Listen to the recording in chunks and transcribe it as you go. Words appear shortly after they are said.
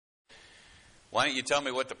why don't you tell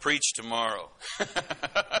me what to preach tomorrow?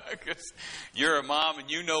 Because you're a mom and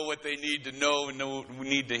you know what they need to know and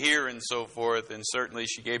need to hear and so forth. And certainly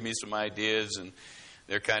she gave me some ideas, and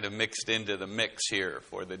they're kind of mixed into the mix here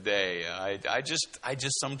for the day. I just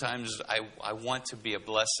sometimes I want to be a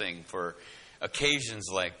blessing for occasions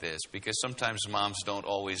like this, because sometimes moms don't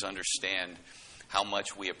always understand how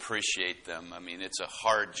much we appreciate them. I mean, it's a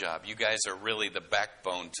hard job. You guys are really the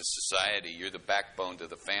backbone to society. You're the backbone to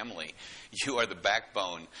the family. You are the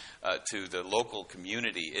backbone to the local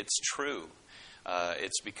community. It's true.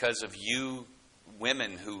 It's because of you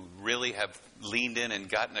women who really have leaned in and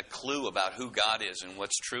gotten a clue about who God is and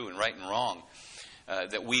what's true and right and wrong,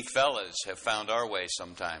 that we fellas have found our way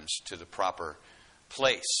sometimes to the proper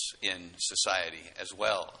place in society as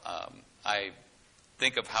well. I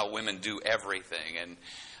think of how women do everything, and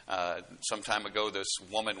some time ago this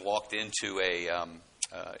woman walked into a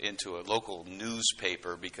local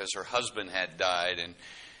newspaper because her husband had died,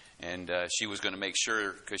 and she was going to make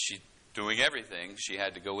sure, because she's doing everything, she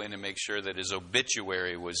had to go in and make sure that his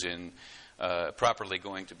obituary was properly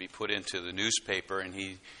going to be put into the newspaper. And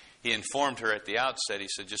he informed her at the outset, he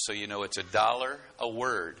said, just so you know, it's $1 a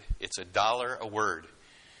word. It's $1 a word.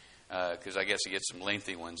 Because I guess he gets some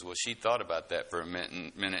lengthy ones. Well, she thought about that for a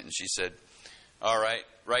minute, and she said, all right,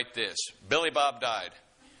 write this. Billy Bob died.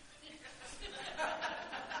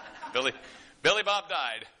 Billy Bob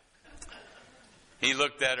died. He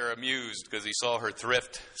looked at her amused because he saw her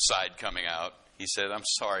thrift side coming out. He said, I'm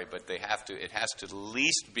sorry, but it has to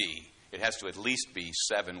at least be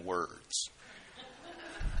 7 words.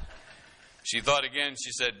 She thought again.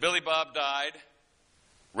 She said, Billy Bob died,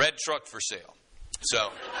 red truck for sale.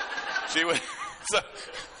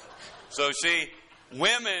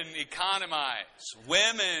 Women economize.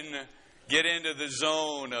 Women get into the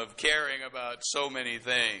zone of caring about so many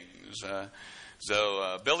things.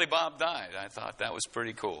 Billy Bob died. I thought that was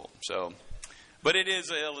pretty cool. But it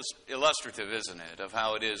is illustrative, isn't it, of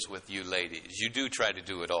how it is with you ladies. You do try to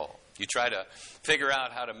do it all. You try to figure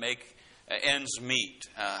out how to make ends meet,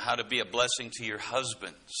 how to be a blessing to your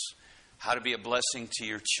husbands, how to be a blessing to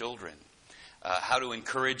your children, how to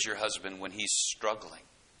encourage your husband when he's struggling.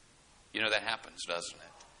 You know, that happens, doesn't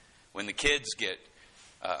it? When the kids get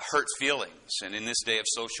hurt feelings, and in this day of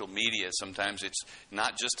social media, sometimes it's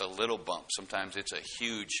not just a little bump. Sometimes it's a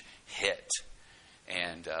huge hit.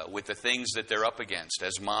 And with the things that they're up against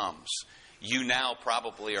as moms, you now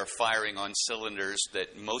probably are firing on cylinders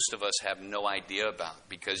that most of us have no idea about,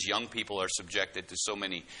 because young people are subjected to so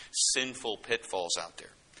many sinful pitfalls out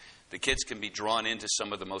there. The kids can be drawn into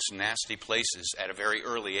some of the most nasty places at a very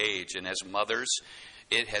early age. And as mothers,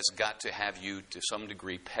 it has got to have you to some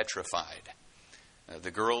degree petrified.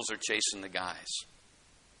 The girls are chasing the guys.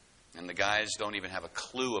 And the guys don't even have a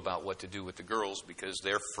clue about what to do with the girls because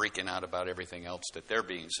they're freaking out about everything else that they're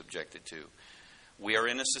being subjected to. We are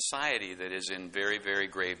in a society that is in very, very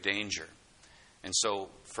grave danger. And so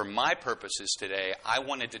for my purposes today, I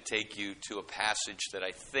wanted to take you to a passage that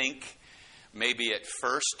I think maybe at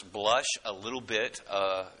first blush a little bit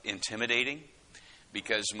intimidating,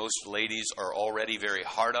 because most ladies are already very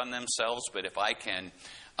hard on themselves. But if I can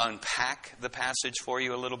unpack the passage for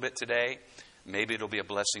you a little bit today, maybe it'll be a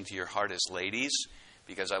blessing to your heart as ladies,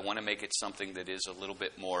 because I want to make it something that is a little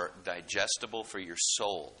bit more digestible for your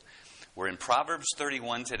soul. We're in Proverbs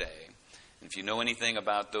 31 today. And if you know anything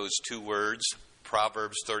about those 2 words,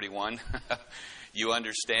 Proverbs 31, you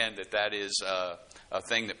understand that is a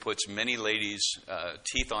thing that puts many ladies'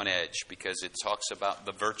 teeth on edge, because it talks about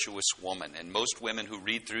the virtuous woman. And most women who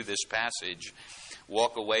read through this passage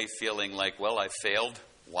walk away feeling like, well, I failed.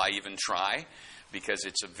 Why even try? Because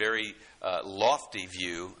it's a very lofty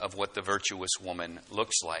view of what the virtuous woman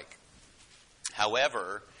looks like.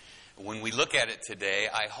 However, when we look at it today,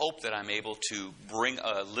 I hope that I'm able to bring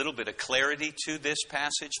a little bit of clarity to this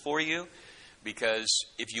passage for you. Because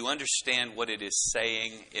if you understand what it is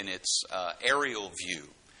saying in its aerial view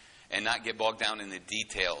and not get bogged down in the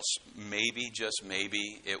details, maybe, just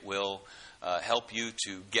maybe, it will help you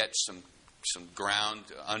to get some ground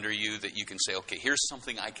under you that you can say, okay, here's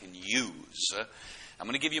something I can use. I'm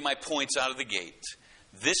going to give you my points out of the gate.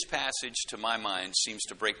 This passage, to my mind, seems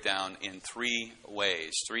to break down in 3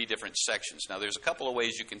 ways, 3 different sections. Now, there's a couple of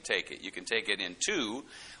ways you can take it. You can take it in 2,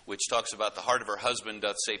 which talks about the heart of her husband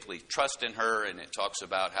doth safely trust in her, and it talks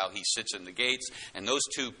about how he sits in the gates. And those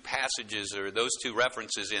 2 passages, or those 2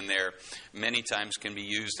 references in there, many times can be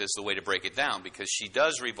used as the way to break it down, because she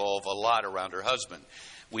does revolve a lot around her husband.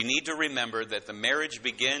 We need to remember that the marriage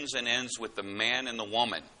begins and ends with the man and the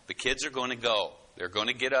woman. The kids are going to go. They're going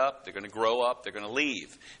to get up, they're going to grow up, they're going to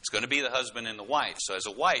leave. It's going to be the husband and the wife. So as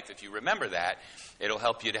a wife, if you remember that, it'll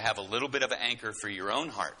help you to have a little bit of an anchor for your own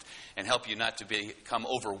heart and help you not to become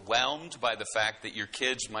overwhelmed by the fact that your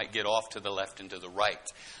kids might get off to the left and to the right.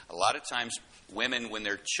 A lot of times women, when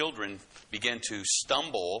their children begin to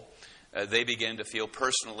stumble, they begin to feel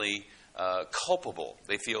personally culpable.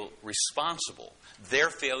 They feel responsible. Their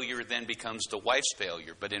failure then becomes the wife's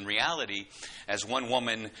failure. But in reality, as one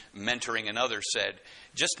woman mentoring another said,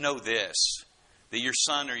 just know this, that your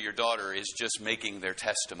son or your daughter is just making their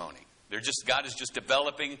testimony. God is just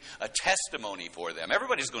developing a testimony for them.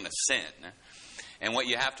 Everybody's going to sin. And what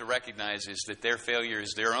you have to recognize is that their failure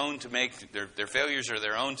is their own to make. Their failures are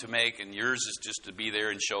their own to make, and yours is just to be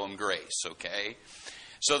there and show them grace, okay?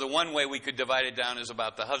 So the one way we could divide it down is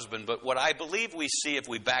about the husband. But what I believe we see if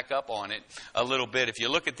we back up on it a little bit, if you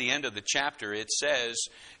look at the end of the chapter, it says,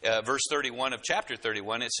 verse 31 of chapter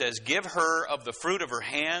 31, it says, give her of the fruit of her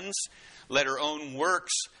hands, let her own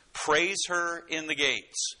works praise her in the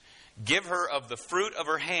gates. Give her of the fruit of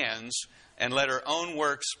her hands, and let her own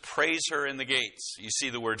works praise her in the gates. You see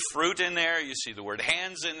the word fruit in there, you see the word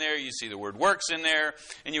hands in there, you see the word works in there,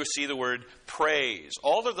 and you see the word praise.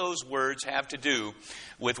 All of those words have to do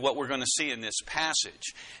with what we're going to see in this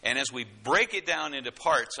passage. And as we break it down into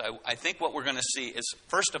parts, I think what we're going to see is,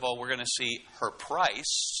 first of all, we're going to see her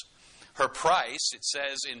price. Her price, it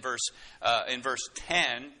says in verse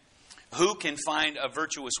 10, who can find a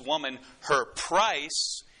virtuous woman? Her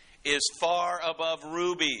price is far above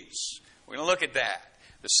rubies. We're going to look at that.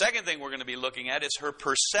 The second thing we're going to be looking at is her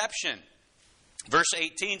perception. Verse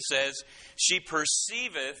 18 says, she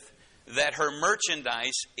perceiveth that her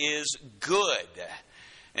merchandise is good.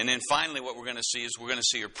 And then finally what we're going to see is we're going to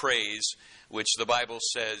see her praise, which the Bible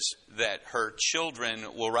says that her children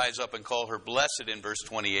will rise up and call her blessed in verse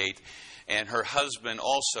 28, and her husband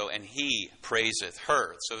also, and he praiseth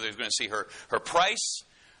her. So they're going to see her price,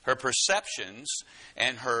 her perceptions,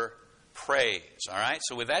 and her praise. All right?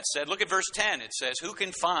 So with that said, look at verse 10. It says, who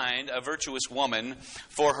can find a virtuous woman,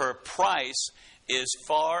 for her price is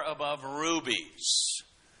far above rubies.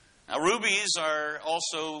 Now, rubies are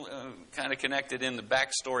also kind of connected in the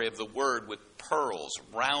backstory of the word with pearls,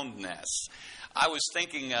 roundness. I was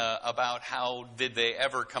thinking about how did they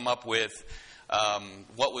ever come up with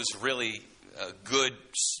what was really a good,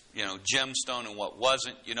 gemstone and what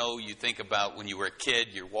wasn't. You think about when you were a kid,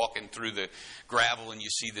 you're walking through the gravel and you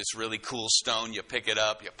see this really cool stone. You pick it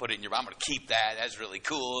up, you put it in your, I'm going to keep that. That's really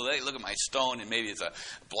cool. Hey, look at my stone, and maybe it's a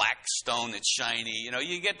black stone that's shiny.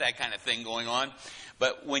 You get that kind of thing going on.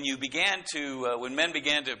 But when when men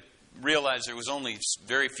began to realize there was only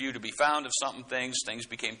very few to be found of something, things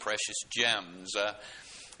became precious gems.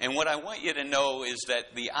 And what I want you to know is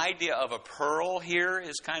that the idea of a pearl here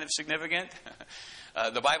is kind of significant.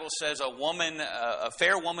 The Bible says a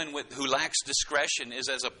fair woman who lacks discretion is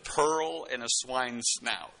as a pearl in a swine's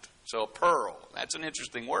snout. So a pearl, that's an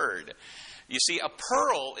interesting word. You see, a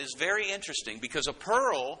pearl is very interesting because a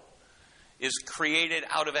pearl is created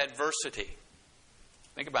out of adversity.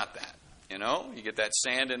 Think about that. You get that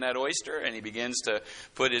sand in that oyster, and he begins to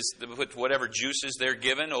put whatever juices they're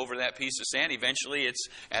given over that piece of sand. Eventually,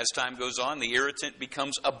 as time goes on, the irritant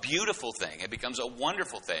becomes a beautiful thing. It becomes a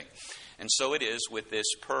wonderful thing. And so it is with this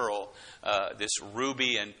pearl, this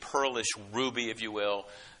ruby and pearlish ruby, if you will,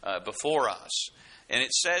 before us. And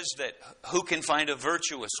it says that who can find a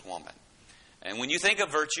virtuous woman? And when you think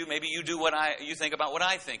of virtue, maybe you think about what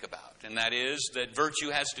I think about. And that is that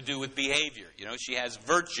virtue has to do with behavior. She has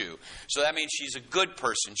virtue. So that means she's a good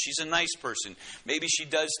person. She's a nice person. Maybe she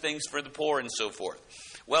does things for the poor and so forth.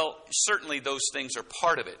 Well, certainly those things are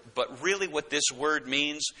part of it. But really what this word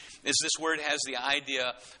means is this word has the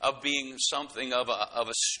idea of being something of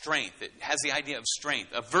a strength. It has the idea of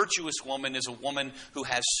strength. A virtuous woman is a woman who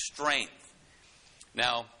has strength.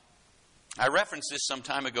 Now, I referenced this some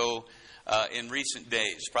time ago in recent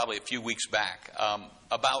days, probably a few weeks back,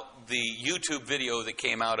 about the YouTube video that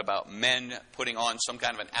came out about men putting on some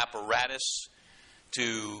kind of an apparatus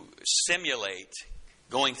to simulate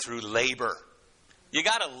going through labor. You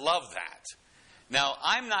got to love that. Now,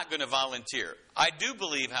 I'm not going to volunteer. I do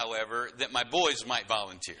believe, however, that my boys might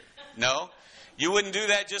volunteer. No? You wouldn't do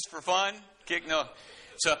that just for fun? No.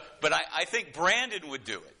 But I think Brandon would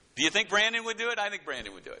do it. Do you think Brandon would do it? I think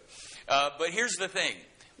Brandon would do it. But here's the thing.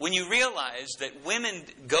 When you realize that women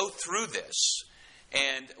go through this,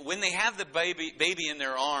 and when they have the baby in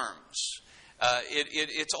their arms,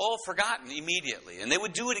 it's all forgotten immediately. And they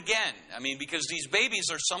would do it again. Because these babies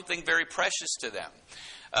are something very precious to them.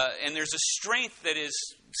 And there's a strength that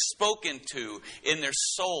is spoken to in their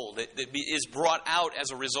soul that is brought out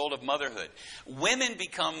as a result of motherhood. Women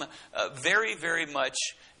become very, very much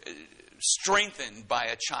strengthened by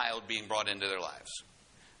a child being brought into their lives.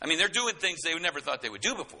 I mean, they're doing things they never thought they would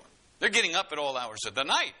do before. They're getting up at all hours of the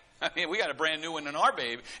night. I mean, we got a brand new one in our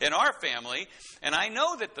family, and I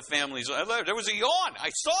know that the family's. There was a yawn. I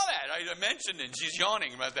saw that. I mentioned it. She's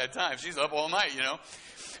yawning about that time. She's up all night,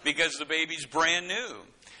 because the baby's brand new.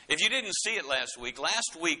 If you didn't see it last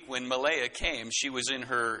week when Malaya came, she was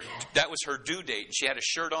that was her due date. She had a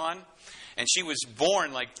shirt on, and she was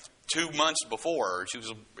born like 2 months before. She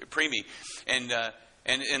was a preemie, and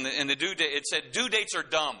the due date, it said, "Due dates are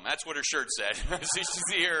dumb." That's what her shirt said. She's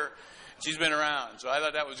here. She's been around, so I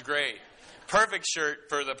thought that was great. Perfect shirt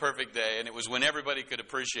for the perfect day, and it was when everybody could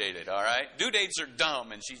appreciate it, all right? Due dates are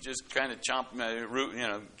dumb, and she's just kind of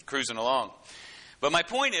cruising along. But my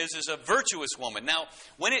point is a virtuous woman. Now,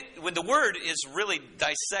 when the word is really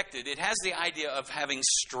dissected, it has the idea of having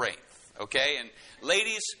strength, okay? And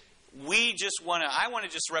ladies, I want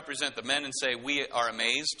to just represent the men and say we are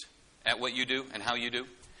amazed at what you do and how you do.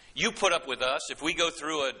 You put up with us. If we go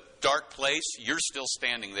through a dark place, you're still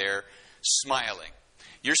standing there smiling.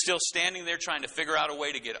 You're still standing there trying to figure out a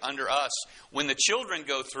way to get under us. When the children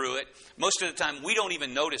go through it, most of the time we don't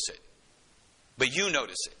even notice it. But you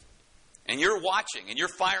notice it. And you're watching, and you're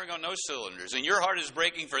firing on those cylinders, and your heart is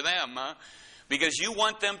breaking for them, because you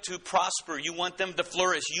want them to prosper, you want them to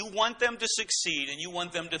flourish, you want them to succeed, and you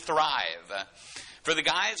want them to thrive. For the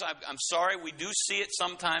guys, I'm sorry, we do see it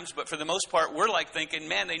sometimes, but for the most part, we're like thinking,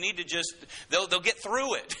 man, they need to they'll get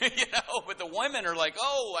through it, But the women are like,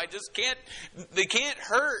 they can't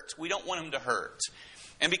hurt. We don't want them to hurt.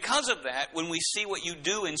 And because of that, when we see what you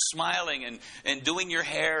do in smiling and doing your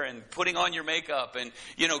hair and putting on your makeup and,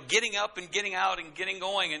 getting up and getting out and getting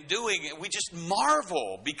going and doing it, we just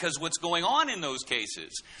marvel because what's going on in those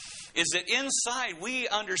cases is that inside we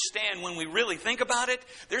understand when we really think about it,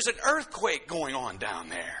 there's an earthquake going on down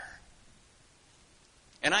there.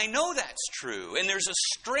 And I know that's true. And there's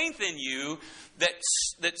a strength in you that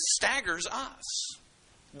staggers us.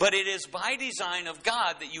 But it is by design of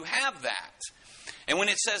God that you have that. And when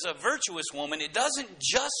it says a virtuous woman, it doesn't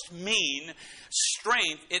just mean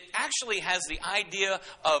strength. It actually has the idea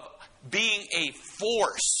of being a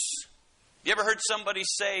force. You ever heard somebody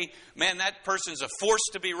say, man, that person's a force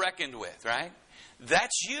to be reckoned with, right?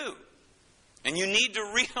 That's you. And you need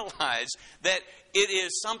to realize that it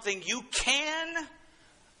is something you can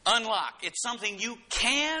unlock. It's something you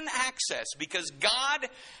can access because God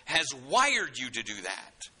has wired you to do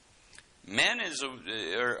that. Men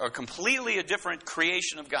are completely a different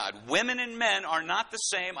creation of God. Women and men are not the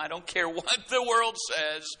same. I don't care what the world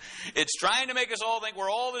says. It's trying to make us all think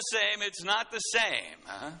we're all the same. It's not the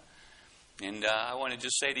same. And I want to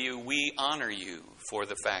just say to you, we honor you for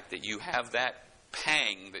the fact that you have that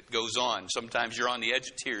pang that goes on. Sometimes you're on the edge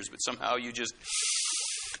of tears, but somehow you just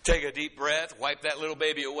take a deep breath, wipe that little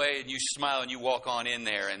baby away, and you smile and you walk on in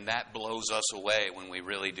there, and that blows us away when we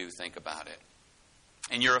really do think about it.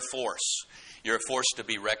 And you're a force. You're a force to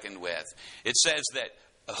be reckoned with. It says that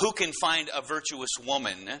who can find a virtuous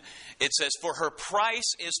woman? It says, for her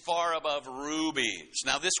price is far above rubies.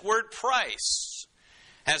 Now, this word price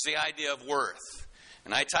has the idea of worth.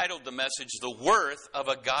 And I titled the message, The Worth of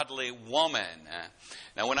a Godly Woman.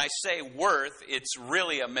 Now, when I say worth, it's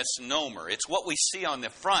really a misnomer. It's what we see on the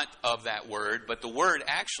front of that word, but the word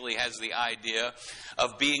actually has the idea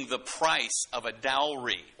of being the price of a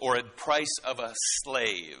dowry or a price of a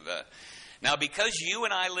slave. Now, because you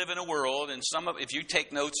and I live in a world, and if you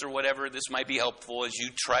take notes or whatever, this might be helpful as you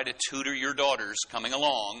try to tutor your daughters coming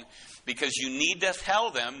along, because you need to tell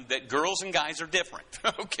them that girls and guys are different,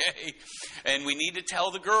 okay? And we need to tell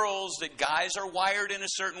the girls that guys are wired in a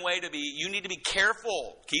certain way you need to be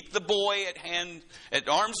careful. Keep the boy at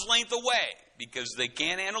arm's length away, because they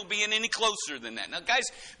can't handle being any closer than that. Now, guys,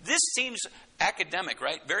 this seems academic,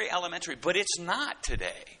 right? Very elementary, but it's not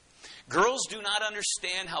today. Girls do not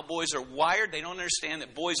understand how boys are wired. They don't understand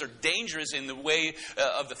that boys are dangerous in the way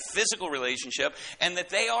of the physical relationship, and that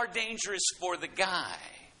they are dangerous for the guy.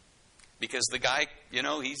 Because the guy,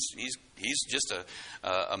 he's just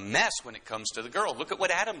a mess when it comes to the girl. Look at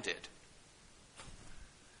what Adam did.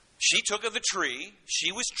 She took of the tree.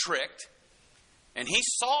 She was tricked. And he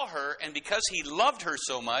saw her, and because he loved her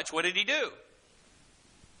so much, what did he do?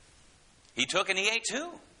 He took and he ate too.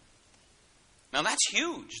 Now, that's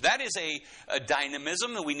huge. That is a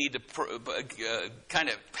dynamism that we need to kind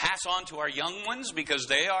of pass on to our young ones, because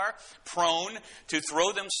they are prone to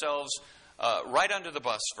throw themselves right under the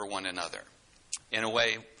bus for one another. in a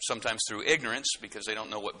way, sometimes through ignorance, because they don't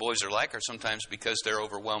know what boys are like, or sometimes because they're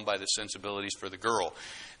overwhelmed by the sensibilities for the girl.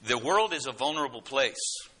 The world is a vulnerable place.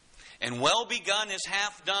 And well begun is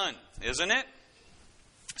half done, isn't it?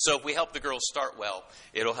 So if we help the girls start well,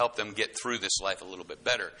 it'll help them get through this life a little bit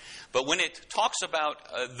better. But when it talks about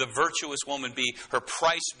the virtuous woman, her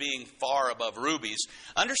price being far above rubies,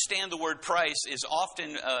 understand the word price is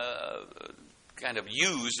often kind of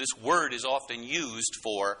used. This word is often used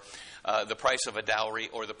for the price of a dowry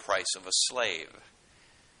or the price of a slave.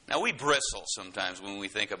 Now, we bristle sometimes when we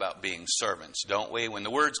think about being servants, don't we? When the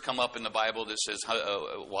words come up in the Bible that says,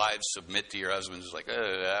 wives, submit to your husbands, it's like,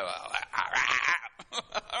 I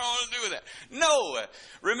don't want to do that. No!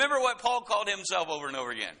 Remember what Paul called himself over and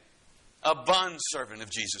over again. A bondservant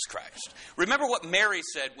of Jesus Christ. Remember what Mary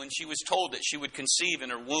said when she was told that she would conceive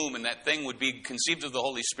in her womb and that thing would be conceived of the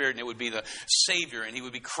Holy Spirit and it would be the Savior and he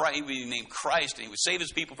would be named Christ and he would save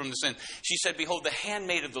his people from the sin. She said, behold, the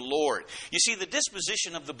handmaid of the Lord. You see, the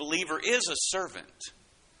disposition of the believer is a servant.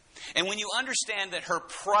 And when you understand that her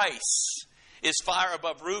price is far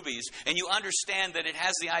above rubies, and you understand that it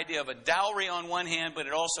has the idea of a dowry on one hand, but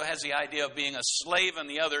it also has the idea of being a slave on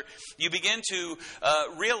the other, you begin to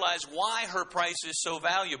realize why her price is so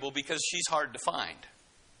valuable, because she's hard to find.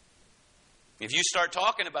 If you start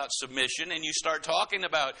talking about submission, and you start talking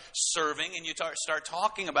about serving, and you start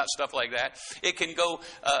talking about stuff like that, it can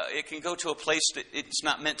go to a place that it's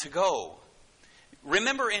not meant to go.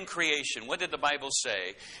 Remember in creation, what did the Bible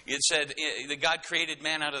say? It said that God created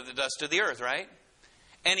man out of the dust of the earth, right?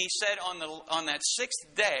 And he said on that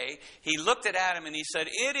sixth day, he looked at Adam and he said,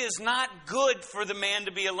 it is not good for the man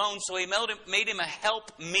to be alone, so he made him a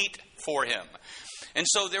help meet for him. And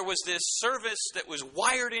so there was this service that was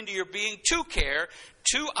wired into your being to care,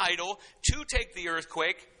 to idle, to take the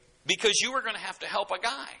earthquake, because you were going to have to help a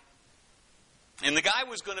guy. And the guy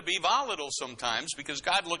was going to be volatile sometimes because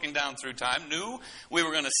God, looking down through time, knew we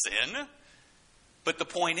were going to sin. But the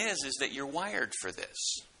point is that you're wired for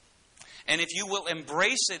this. And if you will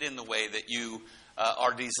embrace it in the way that you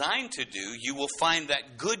are designed to do, you will find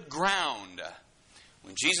that good ground.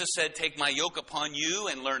 When Jesus said, take my yoke upon you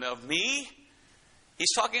and learn of me,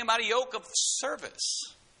 he's talking about a yoke of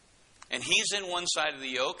service. And he's in one side of the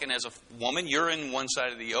yoke, and as a woman, you're in one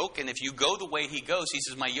side of the yoke. And if you go the way he goes, he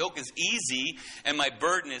says, my yoke is easy and my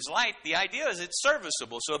burden is light. The idea is it's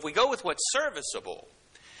serviceable. So if we go with what's serviceable,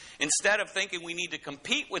 instead of thinking we need to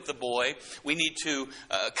compete with the boy, we need to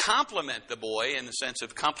complement the boy in the sense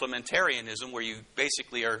of complementarianism, where you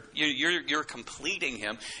basically you're completing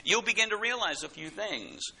him. You'll begin to realize a few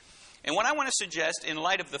things. And what I want to suggest, in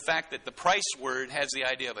light of the fact that the price word has the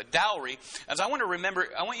idea of a dowry, is I want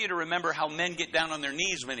you to remember how men get down on their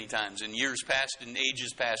knees many times in years past and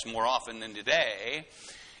ages past more often than today.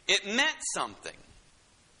 It meant something.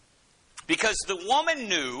 Because the woman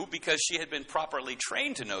knew, because she had been properly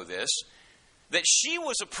trained to know this, that she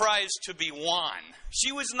was a prize to be won.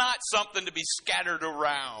 She was not something to be scattered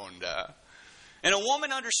around. And a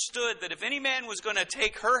woman understood that if any man was going to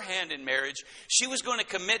take her hand in marriage, she was going to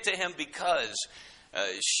commit to him because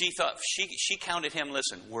she thought, she counted him,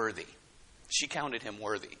 worthy. She counted him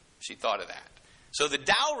worthy. She thought of that. So the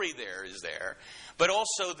dowry there is there, but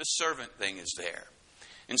also the servant thing is there.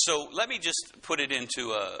 And so let me just put it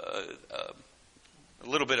into a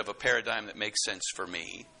little bit of a paradigm that makes sense for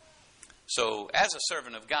me. So as a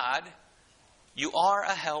servant of God, you are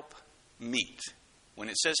a help meet. When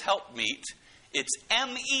it says help meet, it's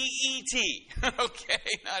M-E-E-T, okay,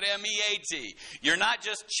 not M-E-A-T. You're not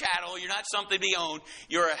just chattel. You're not something to be owned.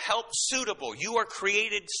 You're a help suitable. You are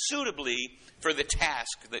created suitably for the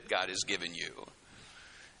task that God has given you.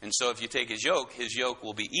 And so if you take his yoke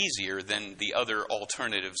will be easier than the other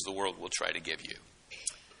alternatives the world will try to give you.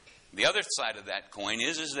 The other side of that coin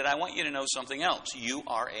is that I want you to know something else. You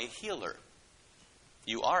are a healer.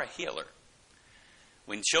 You are a healer.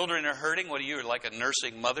 When children are hurting, what are you? Like a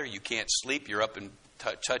nursing mother. You can't sleep. You're up and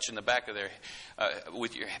touching the back of their,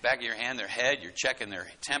 with your back of your hand, their head. You're checking their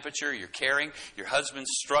temperature. You're caring. Your husband's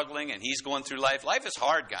struggling, and he's going through life. Life is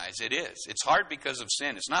hard, guys. It is. It's hard because of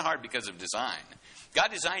sin. It's not hard because of design. God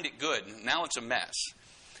designed it good. Now it's a mess.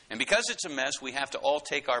 And because it's a mess, we have to all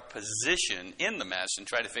take our position in the mess and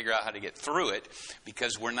try to figure out how to get through it,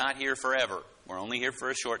 because we're not here forever. We're only here for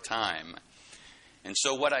a short time. And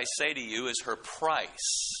so what I say to you is her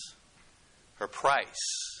price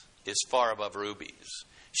is far above rubies.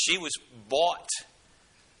 She was bought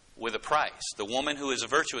with a price. The woman who is a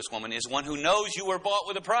virtuous woman is one who knows you were bought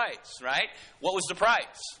with a price, right? What was the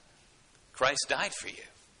price? Christ died for you.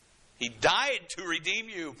 He died to redeem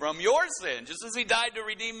you from your sin, just as he died to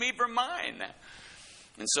redeem me from mine.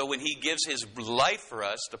 And so when he gives his life for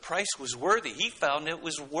us, the price was worthy. He found it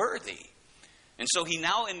was worthy. And so he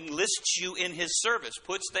now enlists you in his service,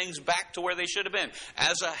 puts things back to where they should have been,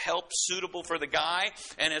 as a help suitable for the guy,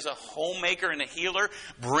 and as a homemaker and a healer,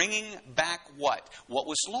 bringing back what? What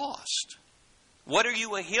was lost. What are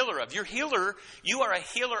you a healer of? You are a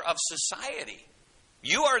healer of society.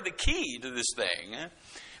 You are the key to this thing.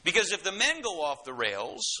 Because if the men go off the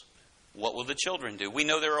rails, what will the children do? We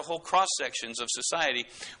know there are whole cross-sections of society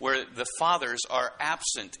where the fathers are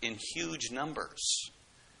absent in huge numbers.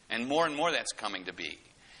 And more that's coming to be.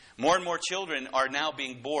 More and more children are now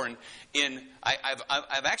being born in...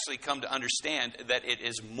 I've actually come to understand that it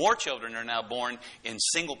is more children are now born in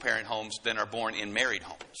single-parent homes than are born in married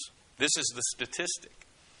homes. This is the statistic.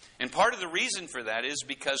 And part of the reason for that is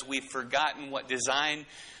because we've forgotten what design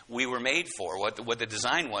we were made for, what the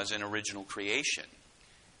design was in original creation.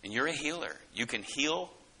 And you're a healer. You can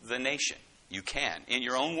heal the nation. You can, in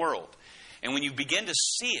your own world. And when you begin to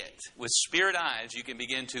see it with spirit eyes, you can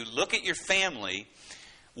begin to look at your family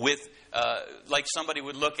with, like somebody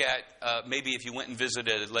would look at, maybe if you went and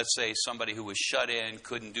visited, let's say, somebody who was shut in,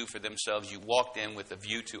 couldn't do for themselves. You walked in with a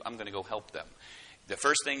view to, I'm going to go help them. The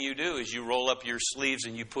first thing you do is you roll up your sleeves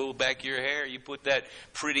and you pull back your hair. You put that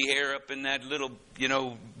pretty hair up in that little,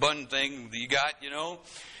 bun thing you got,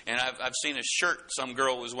 And I've seen a shirt some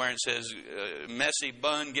girl was wearing that says, messy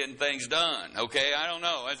bun getting things done. Okay, I don't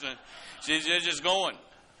know. She's just going.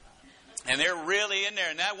 And they're really in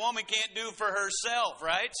there. And that woman can't do for herself,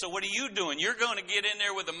 right? So what are you doing? You're going to get in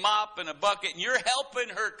there with a mop and a bucket, and you're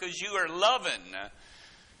helping her because you are loving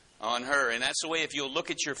on her. And that's the way, if you'll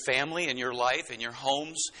look at your family and your life and your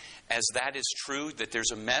homes as that is true, that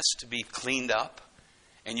there's a mess to be cleaned up.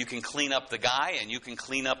 And you can clean up the guy and you can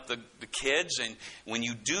clean up the kids. And when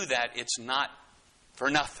you do that, it's not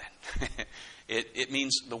for nothing. It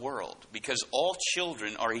means the world. Because all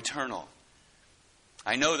children are eternal.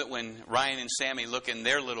 I know that when Ryan and Sammy look in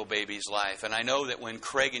their little baby's life, and I know that when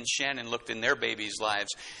Craig and Shannon looked in their baby's lives,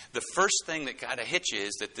 the first thing that got to hit you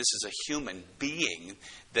is that this is a human being,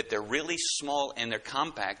 that they're really small and they're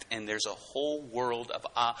compact, and there's a whole world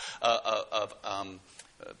of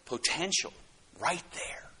potential right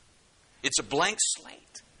there. It's a blank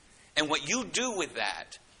slate. And what you do with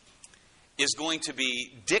that is going to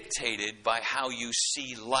be dictated by how you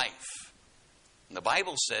see life. And the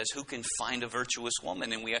Bible says, who can find a virtuous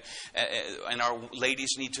woman? And our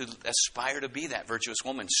ladies need to aspire to be that virtuous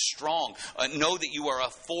woman. Strong. Know that you are a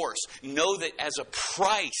force. Know that as a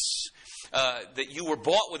price, that you were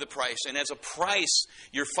bought with a price. And as a price,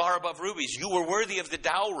 you're far above rubies. You were worthy of the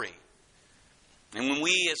dowry. And when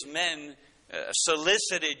we as men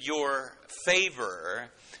solicited your favor,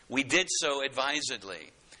 we did so advisedly.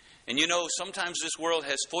 And sometimes this world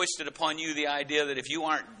has foisted upon you the idea that if you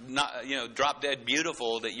aren't drop dead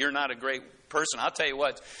beautiful, that you're not a great person. I'll tell you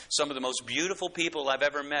what, some of the most beautiful people I've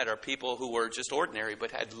ever met are people who were just ordinary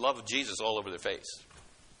but had love of Jesus all over their face.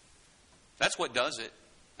 That's what does it.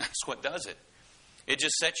 That's what does it. It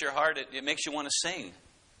just sets your heart, it makes you want to sing.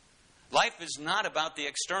 Life is not about the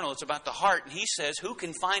external, it's about the heart. And he says, who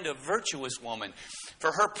can find a virtuous woman?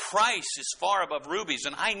 For her price is far above rubies.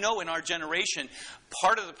 And I know in our generation,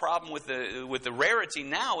 part of the problem with the rarity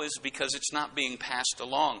now is because it's not being passed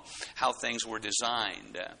along how things were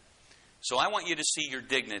designed. So I want you to see your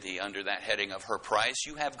dignity under that heading of her price.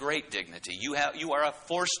 You have great dignity. You are a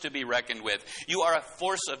force to be reckoned with. You are a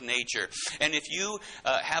force of nature. And if you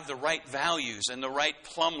have the right values and the right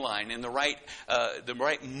plumb line and the right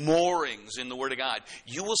moorings in the Word of God,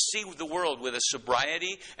 you will see the world with a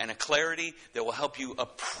sobriety and a clarity that will help you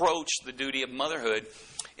approach the duty of motherhood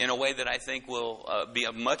in a way that I think will be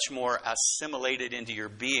much more assimilated into your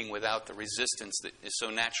being without the resistance that is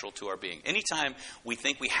so natural to our being. Anytime we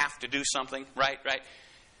think we have to do something, right?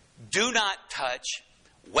 Do not touch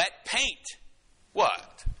wet paint.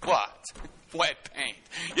 What? Wet paint.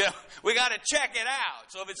 We got to check it out.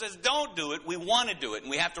 So if it says don't do it, we want to do it.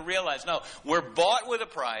 And we have to realize, no, we're bought with a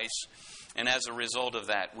price. And as a result of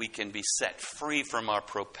that, we can be set free from our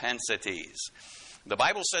propensities. The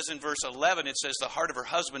Bible says in verse 11, it says, the heart of her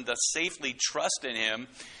husband doth safely trust in him,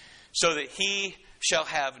 so that he shall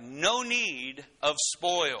have no need of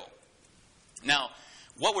spoil. Now,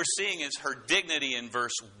 what we're seeing is her dignity in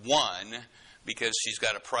verse 1, because she's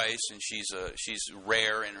got a price and she's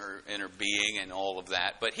rare in her being and all of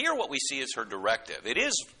that. But here what we see is her directive. It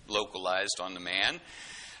is localized on the man.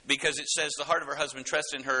 because it says the heart of her husband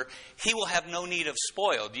trusts in her, he will have no need of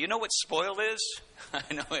spoil. Do you know what spoil is?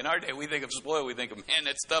 I know in our day we think of spoil, we think of, man,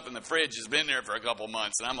 that stuff in the fridge has been there for a couple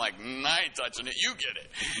months. And I'm like, I ain't touching it, you get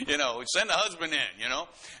it. Send the husband in,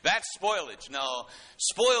 That's spoilage. No,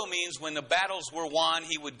 spoil means when the battles were won,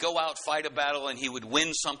 he would go out, fight a battle, and he would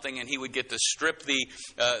win something, and he would get to strip the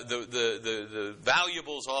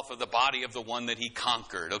valuables off of the body of the one that he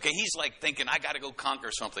conquered. Okay, he's like thinking, I got to go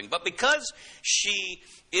conquer something. But because she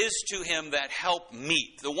is to him that help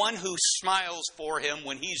meet, the one who smiles for him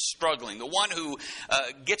when he's struggling, the one who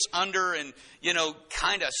gets under and,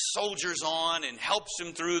 kind of soldiers on and helps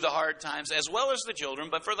him through the hard times, as well as the children.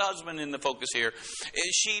 But for the husband in the focus here,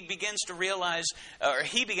 he begins to realize,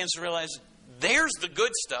 there's the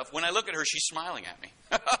good stuff. When I look at her, she's smiling at me.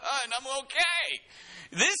 And I'm okay.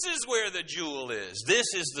 This is where the jewel is.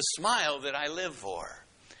 This is the smile that I live for.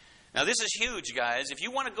 Now, this is huge, guys. If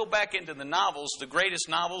you want to go back into the novels, the greatest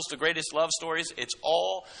love stories, it's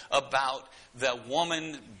all about the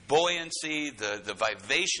woman buoyancy, the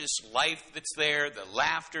vivacious life that's there, the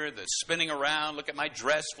laughter, the spinning around, look at my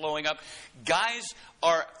dress flowing up. Guys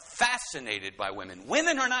are fascinated by women.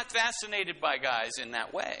 Women are not fascinated by guys in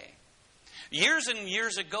that way. Years and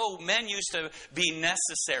years ago, men used to be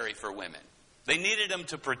necessary for women. They needed them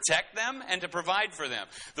to protect them and to provide for them.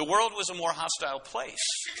 The world was a more hostile place.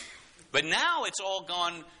 But now it's all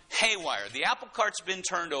gone haywire. The apple cart's been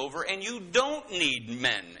turned over, and you don't need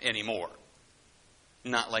men anymore.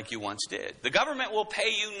 Not like you once did. The government will pay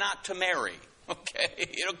you not to marry. Okay?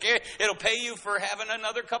 It'll pay you for having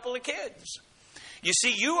another couple of kids. You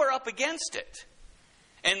see, you are up against it.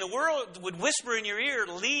 And the world would whisper in your ear,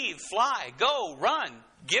 leave, fly, go, run,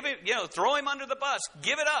 give it, throw him under the bus,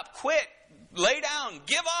 give it up, quit, lay down,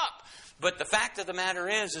 give up. But the fact of the matter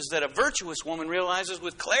is that a virtuous woman realizes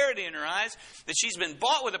with clarity in her eyes that she's been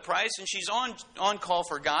bought with a price and she's on call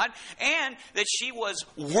for God, and that she was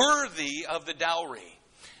worthy of the dowry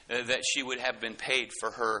that she would have been paid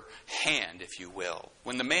for her hand, if you will.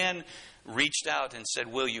 When the man reached out and said,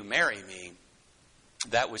 will you marry me?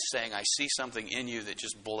 That was saying, I see something in you that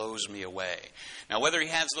just blows me away. Now, whether he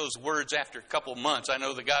has those words after a couple months, I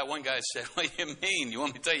know one guy said, what do you mean? You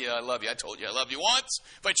want me to tell you I love you? I told you I love you once.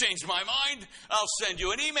 If I change my mind, I'll send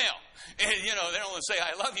you an email. And, they don't want to say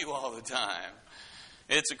I love you all the time.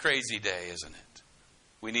 It's a crazy day, isn't it?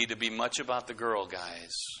 We need to be much about the girl,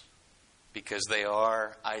 guys, because they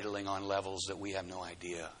are idling on levels that we have no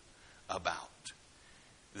idea about.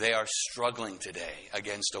 They are struggling today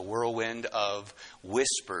against a whirlwind of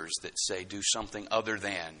whispers that say, do something other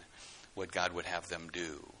than what God would have them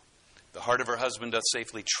do. The heart of her husband doth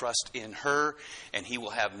safely trust in her, and he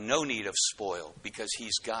will have no need of spoil, because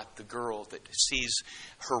he's got the girl that sees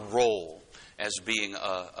her role as being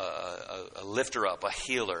a lifter up, a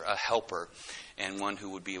healer, a helper, and one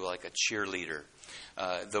who would be like a cheerleader.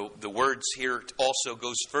 The words here also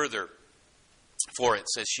goes further, for it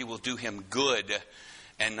says she will do him good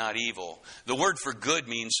and not evil. The word for good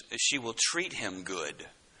means she will treat him good.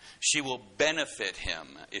 She will benefit him,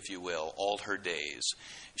 if you will, all her days.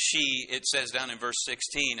 It says down in verse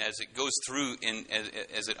 16, as it goes through,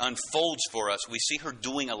 as it unfolds for us, we see her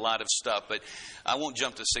doing a lot of stuff, but I won't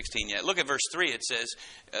jump to 16 yet. Look at verse 3. It says,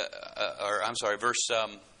 verse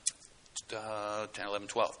 10, 11,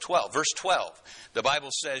 12. 12. Verse 12. The Bible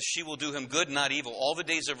says, she will do him good, not evil, all the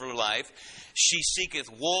days of her life. She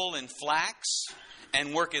seeketh wool and flax,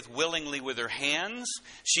 and worketh willingly with her hands.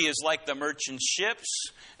 She is like the merchant ships,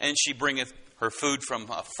 and she bringeth her food from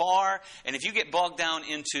afar. And if you get bogged down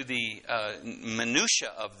into the minutia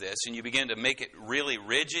of this, and you begin to make it really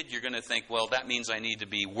rigid, you're going to think, well, that means I need to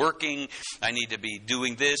be working, I need to be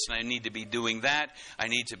doing this, and I need to be doing that, I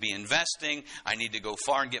need to be investing, I need to go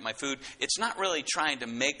far and get my food. It's not really trying to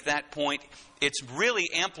make that point. It's really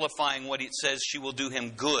amplifying what it says, she will do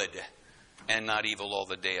him good and not evil all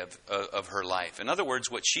the day of her life. In other words,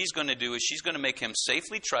 what she's going to do is she's going to make him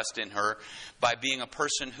safely trust in her by being a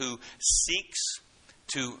person who seeks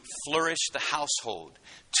to flourish the household.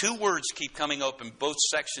 Two words keep coming up in both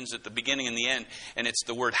sections at the beginning and the end, and it's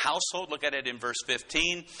the word household. Look at it in verse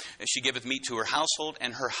 15. She giveth meat to her household,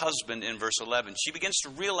 and her husband in verse 11. She begins to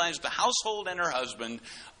realize the household and her husband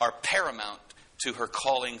are paramount to her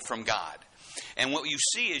calling from God. And what you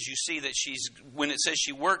see that when it says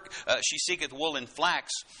she seeketh wool and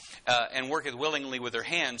flax, and worketh willingly with her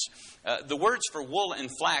hands. The words for wool and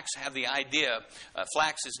flax have the idea,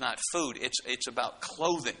 flax is not food, it's about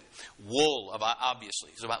clothing. Wool,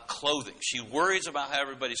 obviously, is about clothing. She worries about how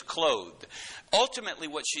everybody's clothed. Ultimately,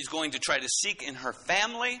 what she's going to try to seek in her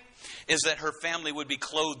family is that her family would be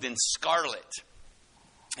clothed in scarlet.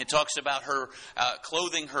 It talks about her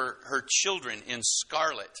clothing her children in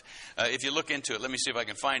scarlet. If you look into it, let me see if I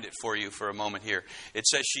can find it for you for a moment here. It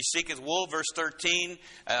says, she seeketh wool, verse 13,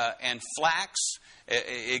 and flax.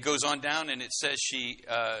 It goes on down and it says she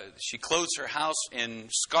clothes her house in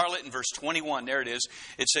scarlet in verse 21. There it is.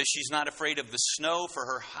 It says she's not afraid of the snow for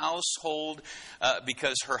her household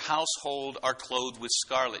because her household are clothed with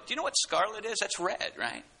scarlet. Do you know what scarlet is? That's red,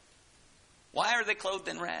 right? Why are they clothed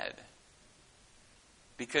in red?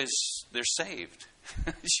 Because they're saved.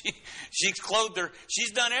 She's clothed her.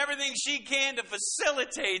 She's done everything she can to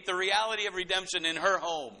facilitate the reality of redemption in her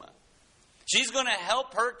home. She's going to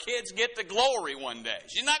help her kids get to glory one day.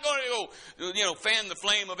 She's not going to go, fan the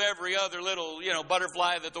flame of every other little,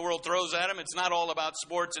 butterfly that the world throws at them. It's not all about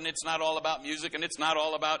sports, and it's not all about music, and it's not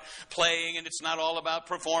all about playing, and it's not all about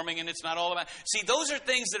performing, and it's not all about... See, those are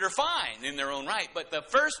things that are fine in their own right. But the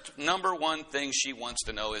first number one thing she wants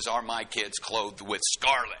to know is, are my kids clothed with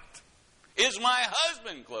scarlet? Is my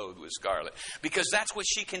husband clothed with scarlet? Because that's what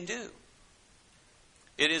she can do.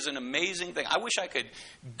 It is an amazing thing. I wish I could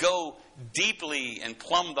go deeply and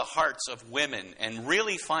plumb the hearts of women and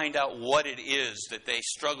really find out what it is that they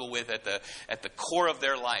struggle with at the core of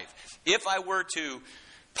their life. If I were to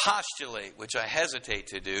postulate, which I hesitate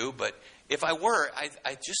to do, but if I were,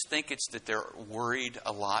 I just think it's that they're worried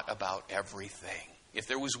a lot about everything. If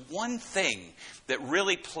there was one thing that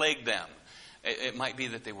really plagued them, it might be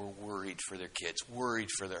that they were worried for their kids, worried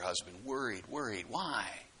for their husband, worried. Why?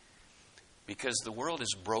 Because the world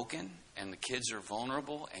is broken and the kids are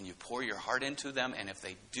vulnerable and you pour your heart into them, and if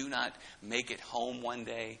they do not make it home one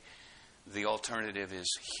day, the alternative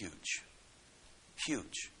is huge.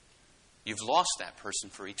 Huge. You've lost that person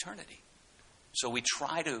for eternity. So we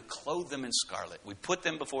try to clothe them in scarlet. We put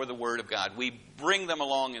them before the Word of God. We bring them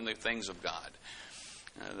along in the things of God.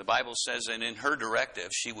 The Bible says, and in her directive,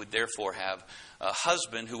 she would therefore have a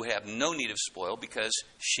husband who would have no need of spoil, because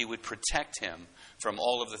she would protect him from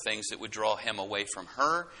all of the things that would draw him away from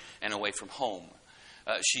her and away from home.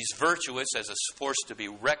 She's virtuous as a force to be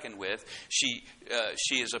reckoned with. She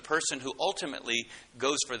is a person who ultimately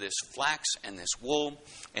goes for this flax and this wool,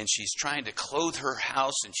 and she's trying to clothe her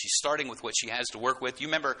house, and she's starting with what she has to work with. You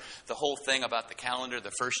remember the whole thing about the calendar?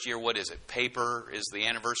 The first year, what is it? Paper is the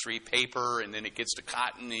anniversary paper, and then it gets to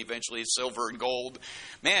cotton, and eventually it's silver and gold.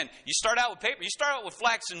 Man, you start out with paper. You start out with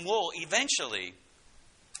flax and wool. Eventually,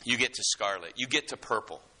 you get to scarlet. You get to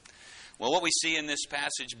purple. Well, what we see in this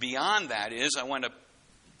passage beyond that is, I want to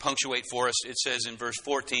punctuate for us, it says in verse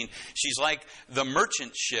 14, she's like the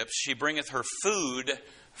merchant ships, she bringeth her food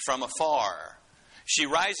from afar. She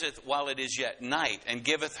riseth while it is yet night, and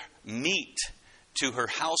giveth meat to her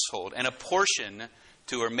household, and a portion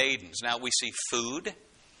to her maidens. Now we see food,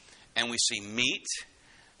 and we see meat.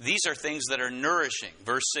 These are things that are nourishing.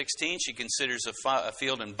 Verse 16, she considers a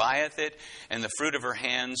field and buyeth it, and the fruit of her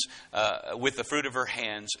hands, with the fruit of her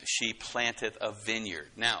hands, she planteth a vineyard.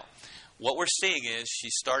 Now, what we're seeing is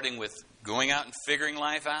she's starting with going out and figuring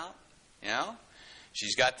life out.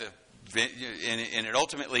 She's got and it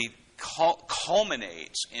ultimately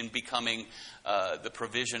culminates in becoming the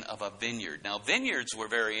provision of a vineyard. Now, vineyards were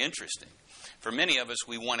very interesting. For many of us,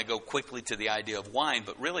 we want to go quickly to the idea of wine,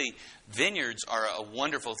 but really, vineyards are a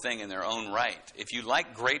wonderful thing in their own right. If you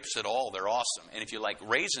like grapes at all, they're awesome. And if you like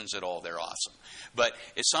raisins at all, they're awesome. But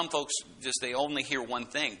if some folks they only hear one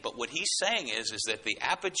thing. But what he's saying is that the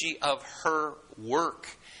apogee of her work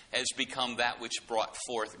has become that which brought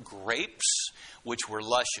forth grapes, which were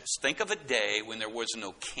luscious. Think of a day when there was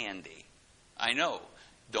no candy. I know.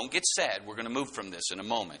 Don't get sad. We're going to move from this in a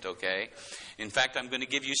moment, okay? In fact, I'm going to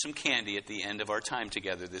give you some candy at the end of our time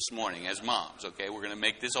together this morning as moms, okay? We're going to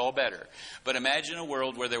make this all better. But imagine a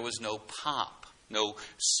world where there was no pop, no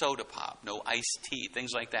soda pop, no iced tea,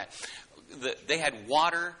 things like that. They had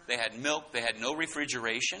water, they had milk, they had no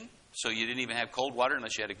refrigeration, so you didn't even have cold water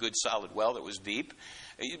unless you had a good solid well that was deep.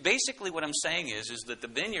 Basically what I'm saying is that the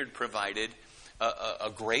vineyard provided a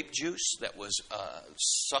grape juice that was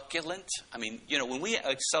succulent. I mean, when we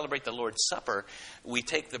celebrate the Lord's Supper, we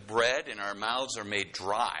take the bread and our mouths are made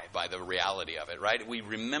dry by the reality of it, right? We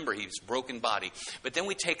remember His broken body. But then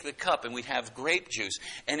we take the cup and we have grape juice.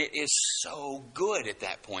 And it is so good at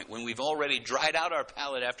that point when we've already dried out our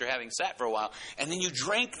palate after having sat for a while. And then you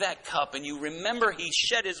drink that cup and you remember He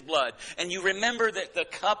shed His blood. And you remember that the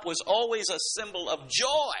cup was always a symbol of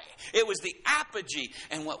joy. It was the apogee.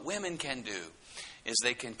 And what women can do is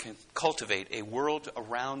they can cultivate a world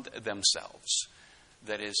around themselves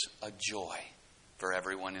that is a joy for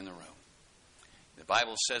everyone in the room. The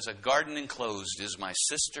Bible says, a garden enclosed is my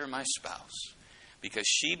sister, my spouse, because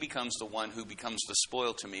she becomes the one who becomes the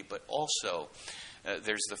spoil to me, but also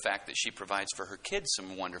there's the fact that she provides for her kids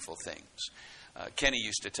some wonderful things. Kenny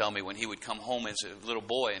used to tell me when he would come home as a little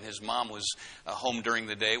boy and his mom was home during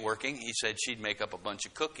the day working, he said she'd make up a bunch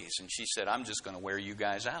of cookies. And she said, I'm just going to wear you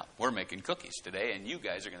guys out. We're making cookies today, and you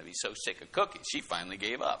guys are going to be so sick of cookies. She finally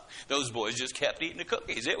gave up. Those boys just kept eating the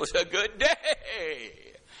cookies. It was a good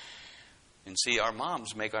day. And see, our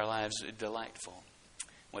moms make our lives delightful.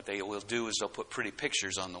 What they will do is they'll put pretty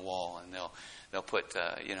pictures on the wall, and they'll put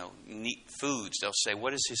neat foods. They'll say,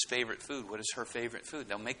 what is his favorite food? What is her favorite food?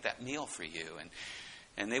 They'll make that meal for you,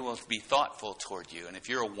 and they will be thoughtful toward you. And if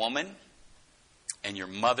you're a woman and your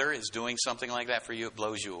mother is doing something like that for you, it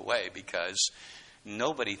blows you away, because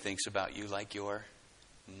nobody thinks about you like your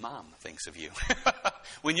mom thinks of you.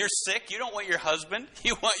 When you're sick, you don't want your husband.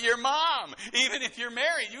 You want your mom. Even if you're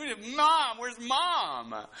married, you want Mom. Where's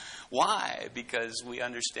Mom? Why? Because we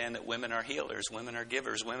understand that women are healers. Women are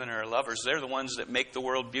givers. Women are lovers. They're the ones that make the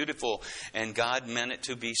world beautiful. And God meant it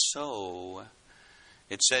to be so.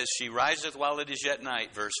 It says, she riseth while it is yet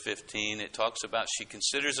night, verse 15. It talks about she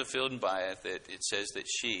considers a field and buyeth it. It says that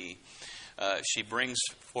she brings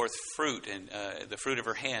forth fruit, and the fruit of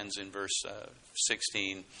her hands in verse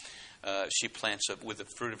 16. She plants with the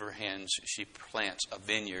fruit of her hands, she plants a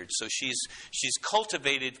vineyard. So she's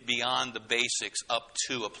cultivated beyond the basics up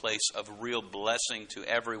to a place of real blessing to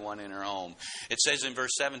everyone in her home. It says in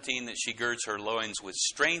verse 17 that she girds her loins with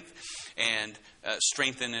strength and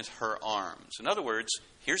strengtheneth her arms. In other words,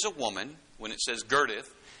 here's a woman, when it says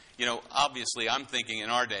girdeth, obviously I'm thinking in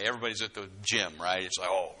our day, everybody's at the gym, right? It's like,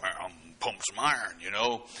 oh, I'm pump some iron,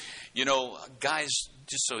 guys,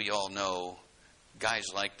 just so you all know, guys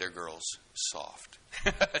like their girls soft.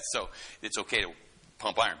 So it's okay to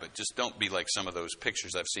pump iron, but just don't be like some of those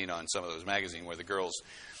pictures I've seen on some of those magazines where the girls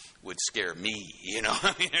would scare me, They're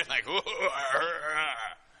like,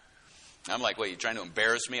 I'm like, wait, you're trying to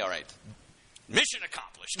embarrass me? All right. Mission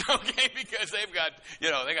accomplished, okay? Because they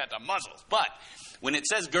got the muscles. But when it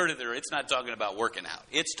says girdeth her, it's not talking about working out.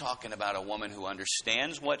 It's talking about a woman who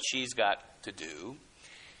understands what she's got to do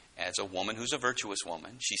as a woman who's a virtuous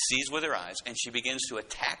woman. She sees with her eyes, and she begins to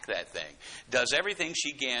attack that thing. Does everything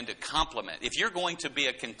she can to complement. If you're going to be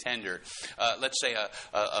a contender, let's say a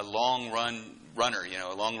runner,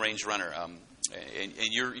 a long-range runner, and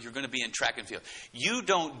you're going to be in track and field. You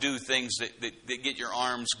don't do things that get your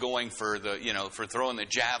arms going for for throwing the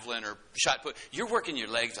javelin or shot put. You're working your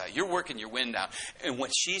legs out. You're working your wind out. And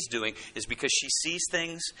what she's doing is because she sees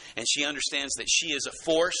things and she understands that she is a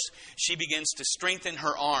force, she begins to strengthen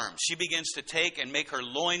her arms. She begins to take and make her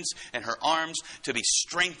loins and her arms to be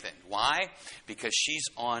strengthened. Why? Because she's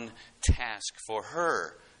on task for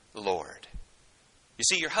her Lord. You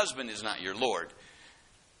see, your husband is not your Lord.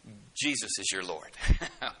 Jesus is your Lord.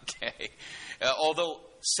 Okay. Although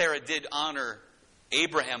Sarah did honor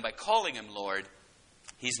Abraham by calling him Lord,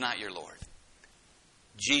 he's not your Lord.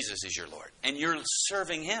 Jesus is your Lord. And you're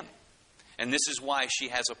serving him. And this is why she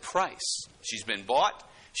has a price. She's been bought.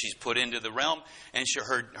 She's put into the realm. And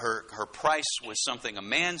her price was something a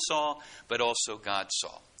man saw, but also God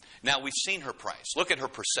saw. Now, we've seen her price. Look at her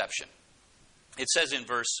perception. It says in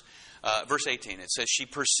verse 18, it says, she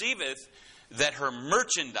perceiveth that her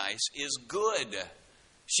merchandise is good.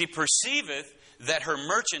 She perceiveth that her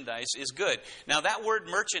merchandise is good. Now that word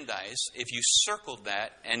merchandise, if you circled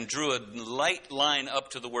that and drew a light line up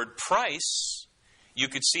to the word price, you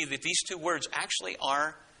could see that these two words actually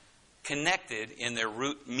are connected in their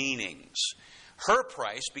root meanings. Her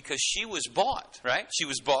price, because she was bought, right? She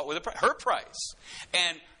was bought with a price. Her price.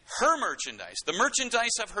 And her merchandise, the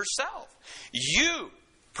merchandise of herself. You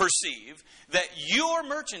perceive that your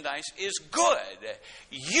merchandise is good.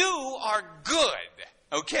 You are good.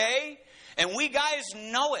 Okay? And we guys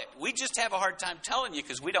know it. We just have a hard time telling you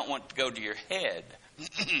because we don't want to go to your head.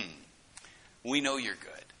 We know you're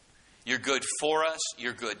good. You're good for us.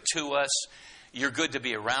 You're good to us. You're good to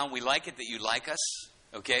be around. We like it that you like us.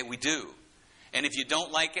 Okay? We do. And if you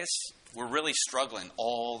don't like us, we're really struggling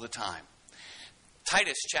all the time.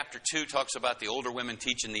 Titus chapter 2 talks about the older women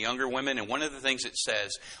teaching the younger women. And one of the things it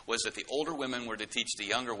says was that the older women were to teach the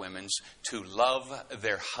younger women to love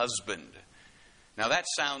their husband. Now that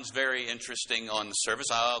sounds very interesting on the surface.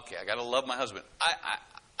 Okay, I got to love my husband.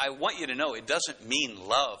 I want you to know it doesn't mean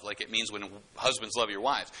love like it means when husbands love your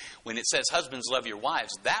wives. When it says husbands love your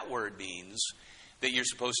wives, that word means that you're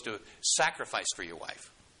supposed to sacrifice for your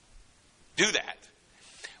wife. Do that.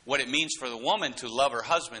 What it means for the woman to love her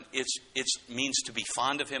husband, it means to be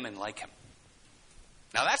fond of him and like him.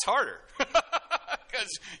 Now that's harder.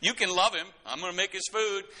 Because you can love him. I'm going to make his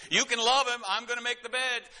food. You can love him. I'm going to make the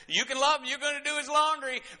bed. You can love him. You're going to do his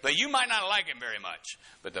laundry. But you might not like him very much.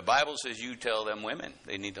 But the Bible says you tell them women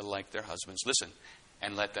they need to like their husbands. Listen,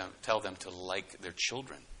 and tell them to like their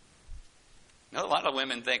children. Now, a lot of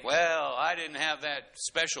women think, well, I didn't have that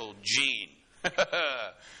special gene.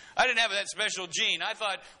 I didn't have that special gene. I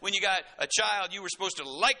thought when you got a child, you were supposed to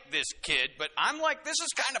like this kid. But I'm like, this is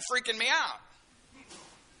kind of freaking me out.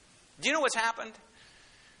 Do you know what's happened?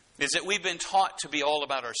 Is that we've been taught to be all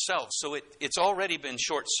about ourselves. So it's already been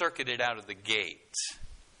short-circuited out of the gate.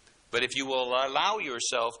 But if you will allow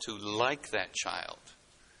yourself to like that child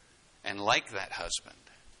and like that husband,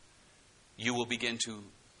 you will begin to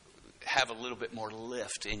have a little bit more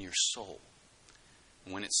lift in your soul.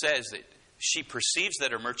 When it says that she perceives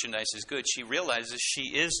that her merchandise is good, she realizes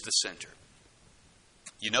she is the center.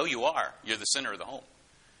 You know you are. You're the center of the home.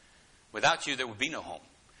 Without you, there would be no home.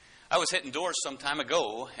 I was hitting doors some time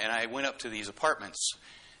ago, and I went up to these apartments.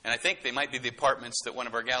 And I think they might be the apartments that one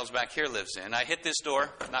of our gals back here lives in. I hit this door,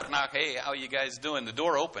 knock, knock, hey, how you guys doing? The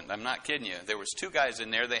door opened. I'm not kidding you. There was two guys in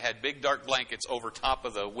there. They had big dark blankets over top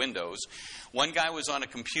of the windows. One guy was on a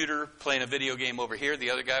computer playing a video game over here.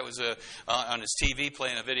 The other guy was on his TV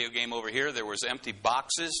playing a video game over here. There was empty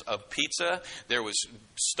boxes of pizza. There was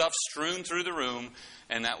stuff strewn through the room,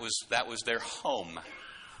 and that was their home.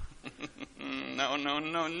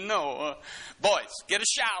 No. Boys, get a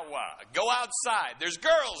shower. Go outside. There's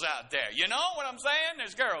girls out there. You know what I'm saying?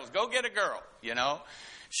 There's girls. Go get a girl. You know?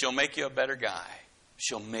 She'll make you a better guy.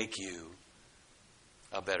 She'll make you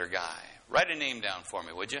a better guy. Write a name down for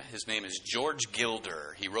me, would you? His name is George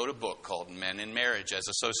Gilder. He wrote a book called Men in Marriage as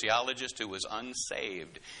a sociologist who was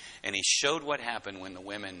unsaved. And he showed what happened when the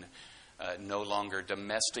women no longer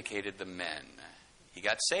domesticated the men. He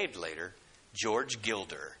got saved later. George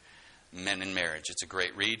Gilder. Men in Marriage. It's a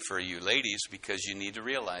great read for you ladies because you need to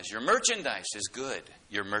realize your merchandise is good.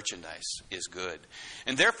 Your merchandise is good.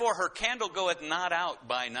 And therefore her candle goeth not out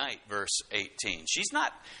by night, verse 18. She's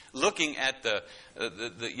not looking at the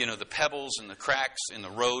pebbles and the cracks in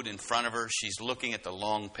the road in front of her. She's looking at the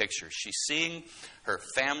long picture. She's seeing her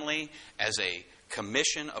family as a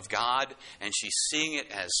commission of God, and she's seeing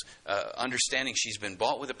it as understanding she's been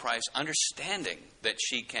bought with a price, understanding that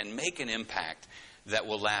she can make an impact that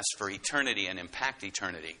will last for eternity and impact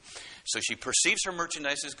eternity. So she perceives her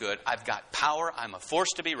merchandise as good. I've got power. I'm a force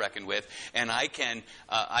to be reckoned with, and I can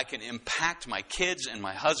impact my kids and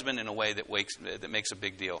my husband in a way that makes a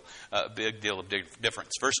big deal of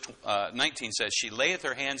difference. Verse 19 says, "She layeth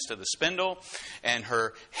her hands to the spindle, and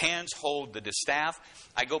her hands hold the distaff."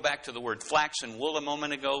 I go back to the word flax and wool a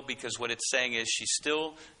moment ago because what it's saying is she's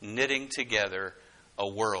still knitting together a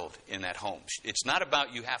world in that home. It's not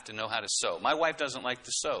about you have to know how to sew. My wife doesn't like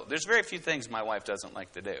to sew. There's very few things my wife doesn't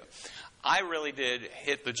like to do. I really did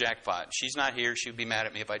hit the jackpot. She's not here. She'd be mad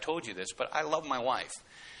at me if I told you this, but I love my wife.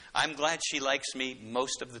 I'm glad she likes me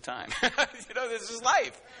most of the time. This is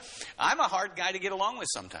life. I'm a hard guy to get along with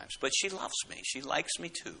sometimes, but she loves me. She likes me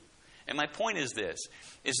too. And my point is this,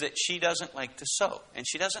 is that she doesn't like to sew, and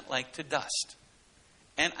she doesn't like to dust.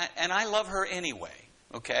 And I love her anyway.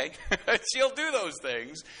 Okay? She'll do those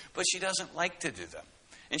things, but she doesn't like to do them.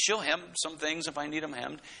 And she'll hem some things if I need them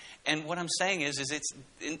hemmed. And what I'm saying is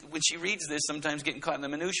when she reads this, sometimes getting caught in the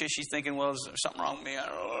minutia, she's thinking, well, is there something wrong with me? I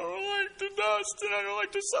don't like to dust and I don't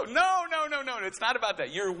like to sew. No. It's not about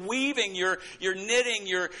that. You're weaving, you're knitting,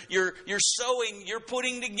 you're sewing, you're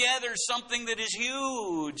putting together something that is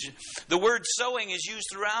huge. The word sewing is used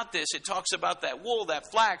throughout this. It talks about that wool,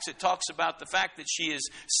 that flax. It talks about the fact that she is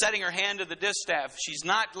setting her hand to the distaff. She's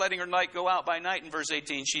not letting her light go out by night in verse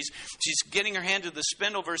 18. She's getting her hand to the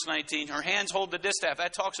spindle, verse 19. Her hands hold the distaff.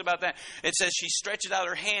 That talks about that. It says she stretches out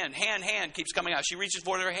her hand. Hand keeps coming out. She reaches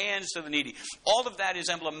forth her hands to the needy. All of that is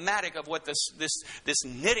emblematic of what this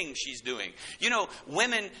knitting she's doing. You know,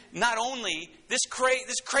 women not only this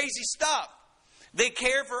crazy stuff. They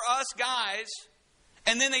care for us guys,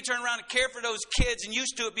 and then they turn around and care for those kids, and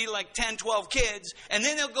used to it be like 10, 12 kids, and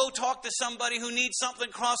then they'll go talk to somebody who needs something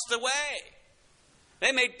across the way.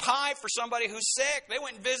 They made pie for somebody who's sick. They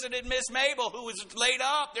went and visited Miss Mabel, who was laid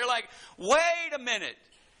up. They're like, wait a minute.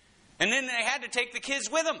 And then they had to take the kids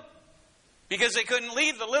with them because they couldn't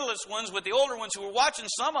leave the littlest ones with the older ones who were watching.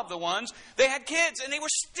 Some of the ones, they had kids and they were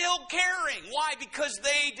still caring. Why? Because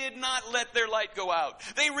they did not let their light go out.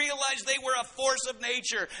 They realized they were a force of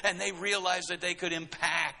nature, and they realized that they could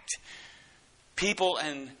impact people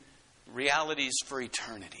and realities for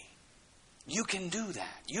eternity. You can do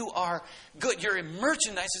that. You are good. Your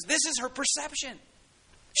merchandise this is her perception.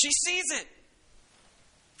 She sees it.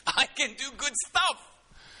 I can do good stuff.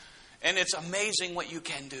 And it's amazing what you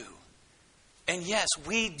can do. And yes,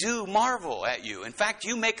 we do marvel at you. In fact,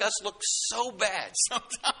 you make us look so bad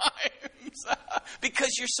sometimes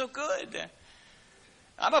because you're so good.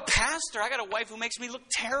 I'm a pastor. I got a wife who makes me look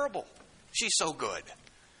terrible. She's so good.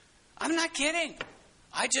 I'm not kidding.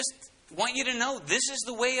 I just want you to know this is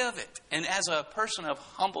the way of it. And as a person of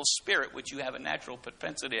humble spirit, which you have a natural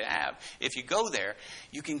propensity to have, if you go there,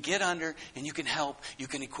 you can get under and you can help, you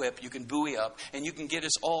can equip, you can buoy up, and you can get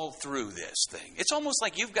us all through this thing. It's almost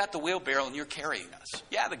like you've got the wheelbarrow and you're carrying us.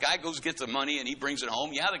 Yeah, the guy goes gets the money and he brings it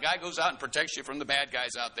home. Yeah, the guy goes out and protects you from the bad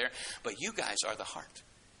guys out there. But you guys are the heart.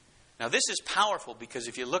 Now, this is powerful because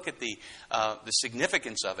if you look at the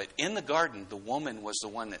significance of it, in the garden, the woman was the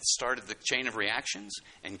one that started the chain of reactions,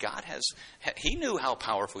 and God he knew how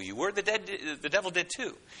powerful you were. The devil did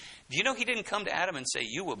too. Do you know he didn't come to Adam and say,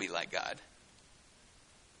 you will be like God?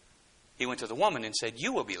 He went to the woman and said,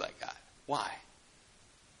 you will be like God. Why?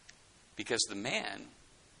 Because the man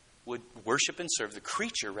would worship and serve the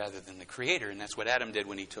creature rather than the creator, and that's what Adam did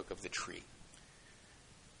when he took of the tree.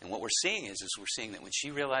 And what we're seeing is we're seeing that when she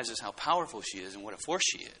realizes how powerful she is and what a force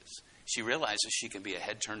she is, she realizes she can be a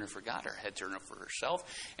head turner for God or a head turner for herself.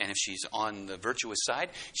 And if she's on the virtuous side,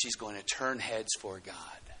 she's going to turn heads for God.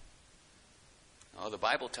 Oh, the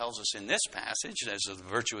Bible tells us in this passage, as the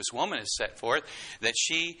virtuous woman is set forth, that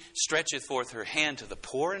she stretcheth forth her hand to the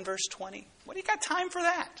poor in verse 20. What do you got time for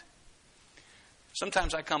that?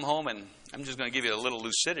 Sometimes I come home and I'm just going to give you a little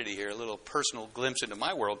lucidity here, a little personal glimpse into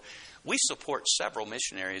my world. We support several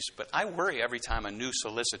missionaries, but I worry every time a new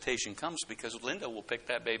solicitation comes because Linda will pick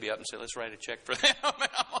that baby up and say, let's write a check for them. And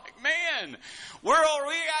I'm like, man, we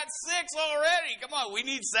got 6 already. Come on, we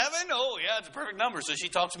need 7? Oh, yeah, it's a perfect number. So she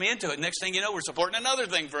talks me into it. Next thing you know, we're supporting another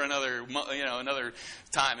thing for another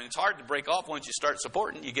time. And it's hard to break off once you start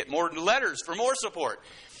supporting. You get more letters for more support.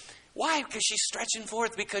 Why? Because she's stretching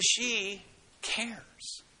forth because she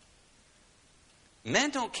cares.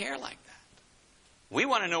 Men don't care like that. We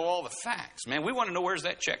want to know all the facts, man. We want to know where's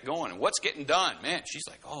that check going and what's getting done. Man, she's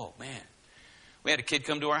like, oh, man. We had a kid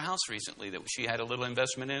come to our house recently that she had a little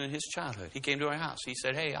investment in his childhood. He came to our house. He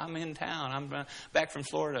said, hey, I'm in town. I'm back from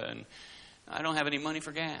Florida, and I don't have any money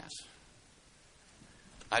for gas.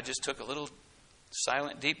 I just took a little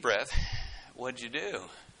silent, deep breath. What'd you do?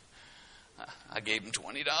 I gave him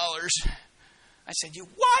 $20. I said, you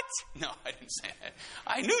what? No, I didn't say that.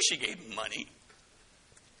 I knew she gave him money.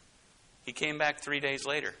 He came back 3 days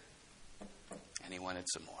later, and he wanted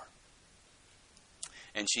some more.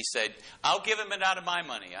 And she said, I'll give him it out of my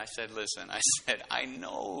money. I said, listen, I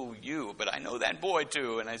know you, but I know that boy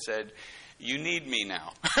too. And I said, you need me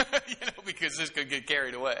now, because this could get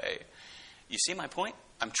carried away. You see my point?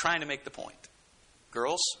 I'm trying to make the point.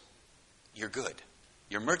 Girls, you're good.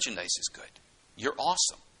 Your merchandise is good. You're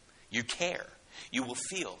awesome. You care. You will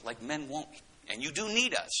feel like men won't. And you do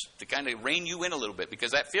need us to kind of rein you in a little bit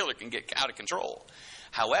because that feeler can get out of control.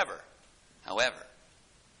 However,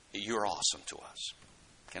 you're awesome to us.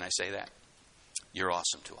 Can I say that? You're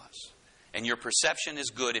awesome to us. And your perception is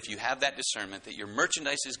good if you have that discernment that your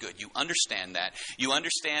merchandise is good. You understand that. You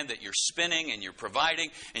understand that you're spinning and you're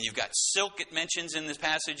providing. And you've got silk, it mentions in this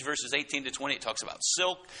passage, verses 18 to 20. It talks about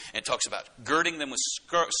silk. And it talks about girding them with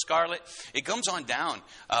scarlet. It comes on down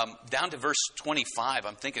to verse 25.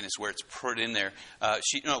 I'm thinking it's where it's put in there.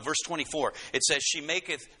 Verse 24. It says, she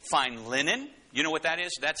maketh fine linen. You know what that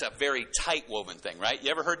is? That's a very tight woven thing, right? You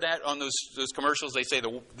ever heard that on those commercials? They say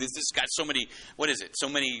this got so many, so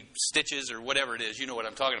many stitches or whatever it is. You know what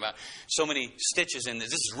I'm talking about. So many stitches in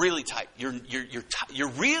this. This is really tight. You're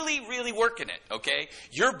really, really working it, okay?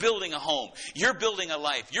 You're building a home. You're building a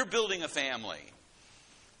life. You're building a family.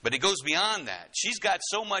 But it goes beyond that. She's got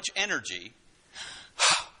so much energy.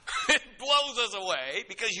 It blows us away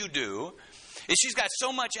because you do. She's got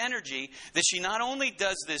so much energy that she not only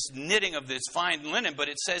does this knitting of this fine linen, but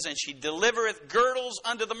it says, and she delivereth girdles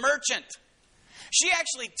unto the merchant. She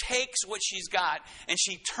actually takes what she's got and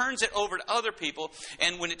she turns it over to other people.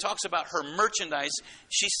 And when it talks about her merchandise,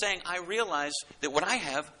 she's saying, I realize that what I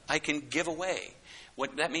have, I can give away.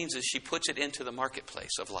 What that means is she puts it into the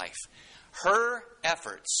marketplace of life. Her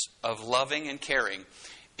efforts of loving and caring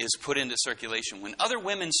is put into circulation. When other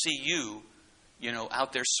women see you,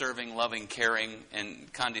 out there serving, loving, caring,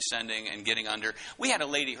 and condescending and getting under. We had a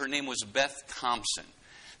lady, her name was Beth Thompson.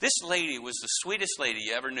 This lady was the sweetest lady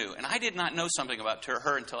you ever knew. And I did not know something about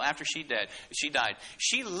her until after she died.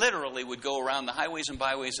 She literally would go around the highways and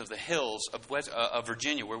byways of the hills of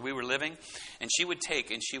Virginia where we were living. And she would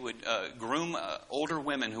groom older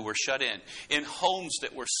women who were shut in homes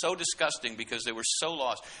that were so disgusting because they were so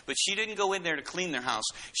lost. But she didn't go in there to clean their house.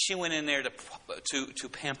 She went in there to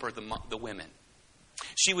pamper the women.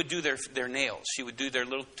 She would do their nails. She would do their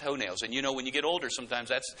little toenails. And you know, when you get older, sometimes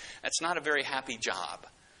that's not a very happy job.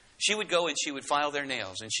 She would go and she would file their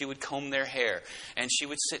nails, and she would comb their hair, and she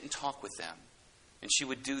would sit and talk with them. And she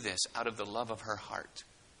would do this out of the love of her heart.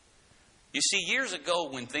 You see, years ago,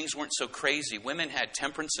 when things weren't so crazy, women had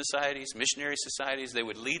temperance societies, missionary societies. They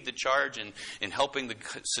would lead the charge in helping the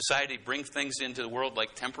society bring things into the world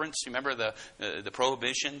like temperance. You remember the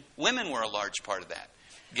prohibition? Women were a large part of that.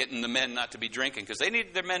 Getting the men not to be drinking, because they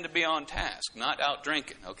needed their men to be on task, not out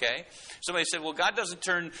drinking, okay? Somebody said, well, God doesn't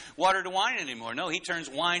turn water to wine anymore. No, He turns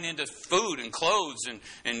wine into food and clothes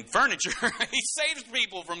and furniture. He saves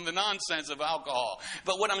people from the nonsense of alcohol.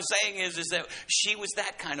 But what I'm saying is that she was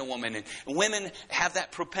that kind of woman, and women have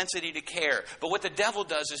that propensity to care. But what the devil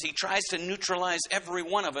does is he tries to neutralize every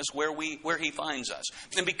one of us where he finds us.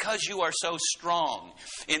 And because you are so strong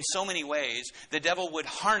in so many ways, the devil would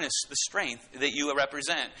harness the strength that you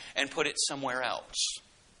represent and put it somewhere else.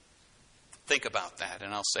 Think about that,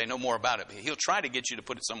 and I'll say no more about it. But he'll try to get you to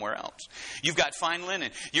put it somewhere else. You've got fine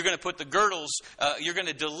linen. You're going to put the girdles, you're going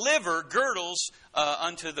to deliver girdles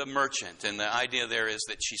unto the merchant. And the idea there is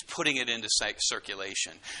that she's putting it into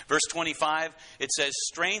circulation. Verse 25, it says,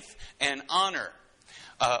 strength and honor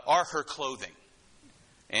are her clothing.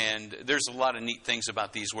 And there's a lot of neat things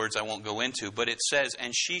about these words I won't go into. But it says,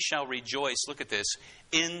 and she shall rejoice, look at this,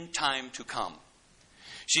 in time to come.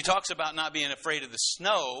 She talks about not being afraid of the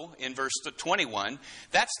snow in verse 21.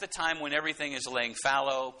 That's the time when everything is laying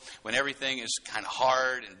fallow, when everything is kind of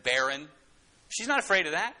hard and barren. She's not afraid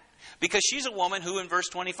of that, because she's a woman who in verse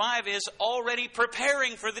 25 is already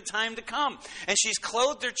preparing for the time to come. And she's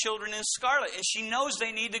clothed her children in scarlet, and she knows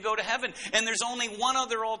they need to go to heaven. And there's only one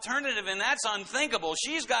other alternative, and that's unthinkable.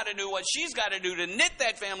 She's got to do what she's got to do to knit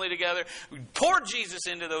that family together, pour Jesus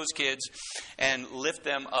into those kids, and lift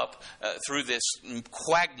them up through this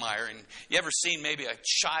quagmire. And you ever seen maybe a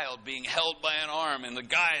child being held by an arm, and the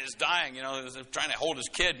guy is dying, trying to hold his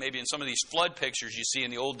kid, maybe in some of these flood pictures you see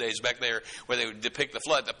in the old days back there where they would depict the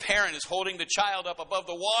flood. The parent is holding the child up above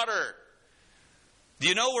the water. Do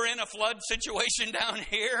you know we're in a flood situation down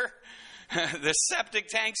here? The septic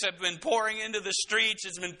tanks have been pouring into the streets.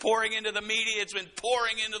 It's been pouring into the media. It's been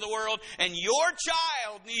pouring into the world. And your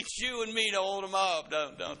child needs you and me to hold them up,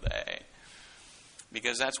 don't they?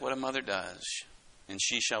 Because that's what a mother does. And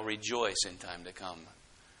she shall rejoice in time to come.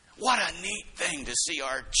 What a neat thing to see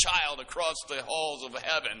our child across the halls of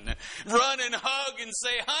heaven run and hug and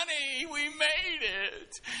say, honey, we made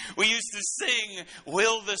it. We used to sing,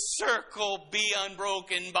 will the circle be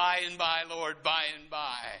unbroken by and by, Lord, by and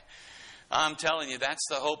by. I'm telling you, that's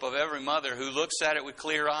the hope of every mother who looks at it with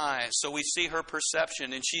clear eyes. So we see her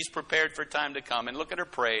perception, and she's prepared for time to come. And look at her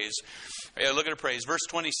praise. Look at her praise. Verse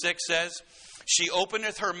 26 says, she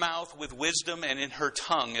openeth her mouth with wisdom, and in her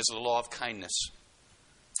tongue is the law of kindness.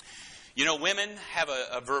 You know, women have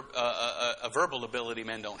a verbal ability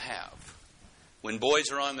men don't have. When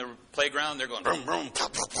boys are on the playground, they're going, boom, boom, pow,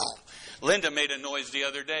 pow, pow. Linda made a noise the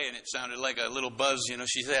other day, and it sounded like a little buzz.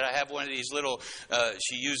 She said, I have one of these little,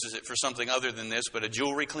 she uses it for something other than this, but a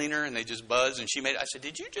jewelry cleaner, and they just buzz. And I said,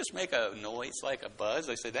 did you just make a noise like a buzz?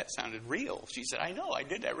 I said, that sounded real. She said, I know, I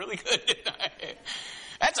did that really good, didn't I?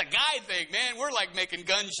 That's a guy thing, man. We're like making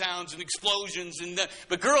gun sounds and explosions.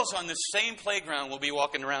 But girls on the same playground will be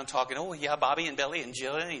walking around talking, oh, yeah, Bobby and Belly and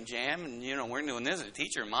Jilly and Jam. And, we're doing this as a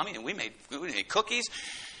teacher and Mommy. And we made cookies.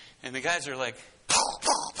 And the guys are like,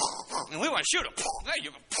 and we want to shoot them.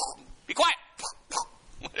 Be quiet.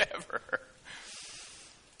 Whatever.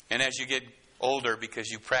 And as you get older,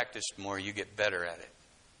 because you practiced more, you get better at it.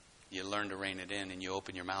 You learn to rein it in, and you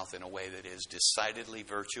open your mouth in a way that is decidedly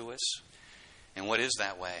virtuous. And what is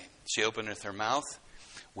that way? She openeth her mouth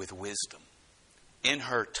with wisdom. In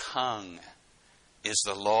her tongue is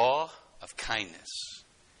the law of kindness.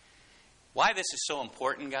 Why this is so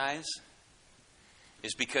important, guys,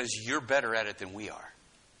 is because you're better at it than we are.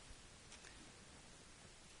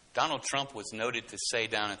 Donald Trump was noted to say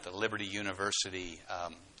down at the Liberty University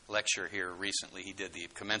lecture here recently, he did the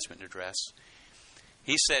commencement address.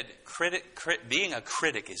 He said, being a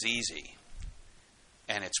critic is easy,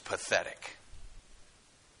 and it's pathetic.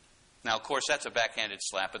 Now, of course, that's a backhanded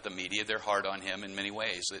slap at the media. They're hard on him in many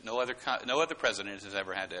ways that no other president has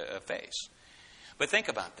ever had to face. But think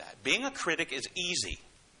about that. Being a critic is easy,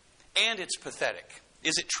 and it's pathetic.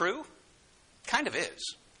 Is it true? Kind of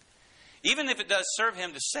is. Even if it does serve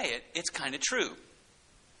him to say it, it's kind of true.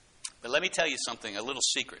 But let me tell you something, a little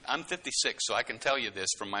secret. I'm 56, so I can tell you this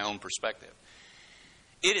from my own perspective.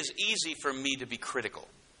 It is easy for me to be critical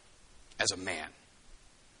as a man.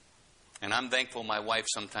 And I'm thankful my wife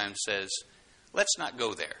sometimes says, let's not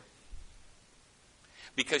go there.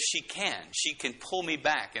 because she can. She can pull me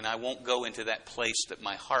back, and I won't go into that place that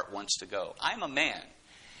my heart wants to go. I'm a man.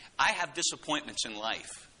 I have disappointments in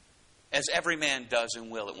life, as every man does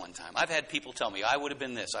and will at one time. I've had people tell me, I would have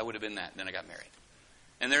been this, I would have been that, and then I got married.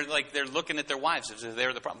 And they're looking at their wives as if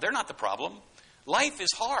they're the problem. They're not the problem. Life is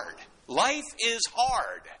hard. Life is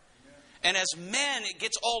hard. And as men, it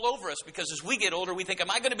gets all over us because as we get older, we think,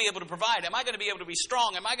 am I going to be able to provide? Am I going to be able to be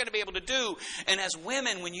strong? Am I going to be able to do? And as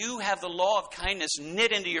women, when you have the law of kindness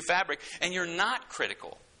knit into your fabric and you're not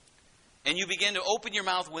critical, and you begin to open your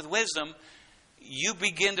mouth with wisdom, you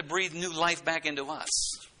begin to breathe new life back into us.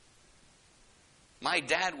 My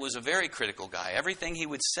dad was a very critical guy. Everything he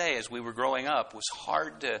would say as we were growing up was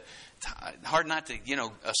hard not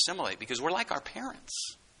to, assimilate because we're like our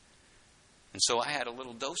parents. And so I had a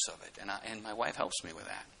little dose of it, and my wife helps me with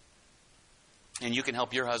that. And you can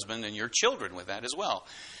help your husband and your children with that as well.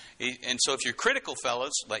 And so if you're critical,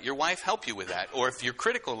 fellas, let your wife help you with that. Or if you're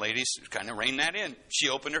critical, ladies, kind of rein that in. She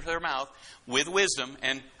opened her mouth with wisdom,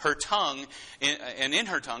 and her tongue, and in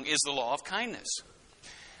her tongue is the law of kindness.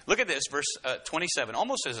 Look at this, verse 27,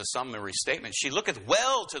 almost as a summary statement. She looketh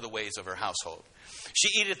well to the ways of her household.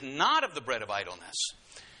 She eateth not of the bread of idleness.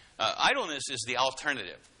 Idleness is the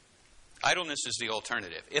alternative. Idleness is the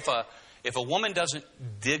alternative. If a woman doesn't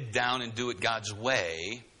dig down and do it God's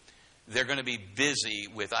way, they're going to be busy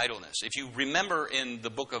with idleness. If you remember in the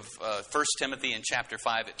book of 1 Timothy in chapter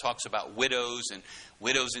 5, it talks about widows and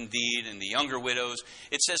widows indeed and the younger widows.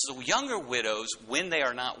 It says the younger widows, when they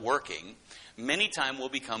are not working, many times will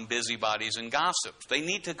become busybodies and gossips. They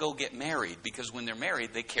need to go get married because when they're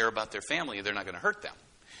married, they care about their family and they're not going to hurt them.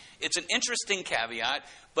 It's an interesting caveat,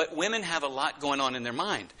 but women have a lot going on in their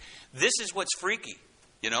mind. This is what's freaky.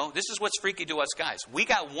 This is what's freaky to us guys. We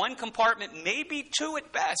got one compartment, maybe two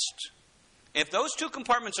at best. If those two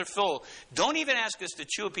compartments are full, don't even ask us to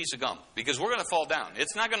chew a piece of gum because we're going to fall down.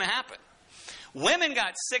 It's not going to happen. Women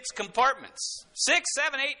got 6 compartments. 6,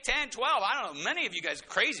 7, 8, 10, 12. I don't know. Many of you guys are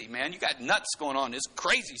crazy, man. You got nuts going on. It's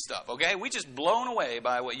crazy stuff, okay? We just blown away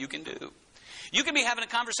by what you can do. You can be having a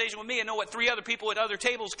conversation with me and know what 3 other people at other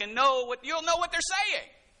tables can know. You'll know what they're saying.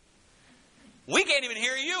 We can't even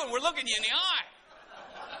hear you, and we're looking you in the eye.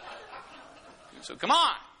 So come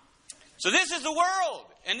on. So this is the world,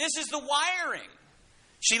 and this is the wiring.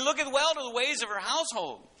 She looketh well to the ways of her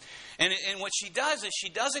household. And what she does is she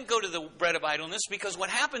doesn't go to the bread of idleness because what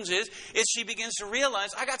happens is she begins to realize,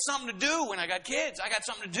 I got something to do when I got kids. I got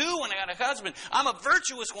something to do when I got a husband. I'm a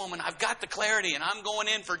virtuous woman. I've got the clarity, and I'm going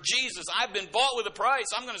in for Jesus. I've been bought with a price.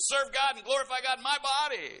 I'm going to serve God and glorify God in my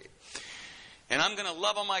body. And I'm going to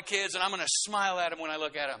love on my kids, and I'm going to smile at them when I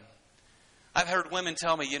look at them. I've heard women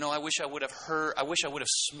tell me, I wish I would have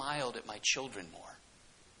smiled at my children more.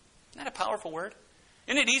 Isn't that a powerful word?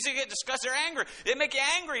 Isn't it easy to get disgusted or angry? They make you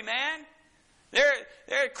angry, man.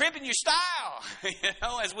 They're crimping your style,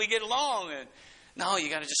 as we get along. And no, you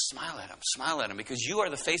got to just smile at them because you are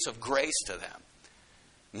the face of grace to them.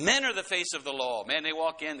 Men are the face of the law. Man, they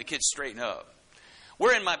walk in, the kids straighten up.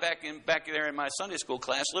 We're in my back there in my Sunday school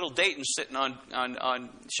class. Little Dayton's sitting on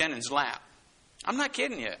Shannon's lap. I'm not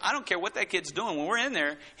kidding you. I don't care what that kid's doing. When we're in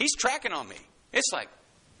there, he's tracking on me. It's like,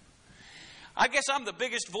 I guess I'm the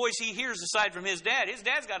biggest voice he hears aside from his dad. His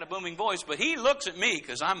dad's got a booming voice, but he looks at me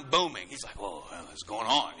because I'm booming. He's like, whoa, what's going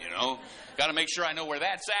on, Got to make sure I know where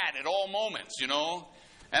that's at all moments,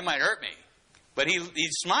 That might hurt me. But he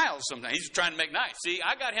smiles sometimes. He's trying to make nice. See,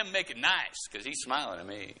 I got him making nice because he's smiling at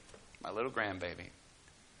me. My little grandbaby.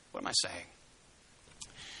 What am I saying?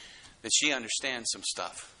 That she understands some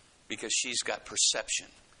stuff because she's got perception.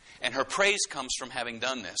 And her praise comes from having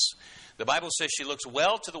done this. The Bible says she looks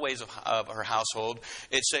well to the ways of her household.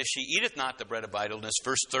 It says she eateth not the bread of idleness.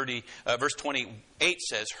 Verse 28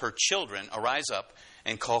 says, her children arise up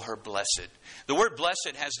and call her blessed. The word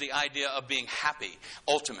blessed has the idea of being happy,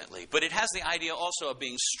 ultimately. But it has the idea also of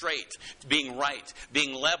being straight, being right,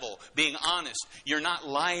 being level, being honest. You're not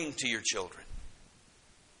lying to your children.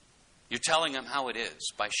 You're telling them how it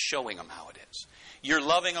is by showing them how it is. You're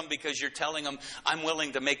loving them because you're telling them, I'm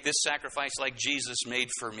willing to make this sacrifice like Jesus made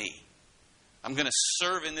for me. I'm going to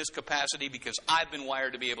serve in this capacity because I've been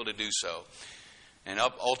wired to be able to do so. And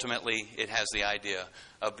ultimately, it has the idea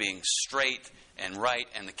of being straight and right,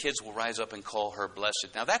 and the kids will rise up and call her blessed.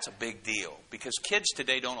 Now, that's a big deal because kids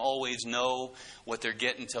today don't always know what they're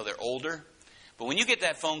getting until they're older. But when you get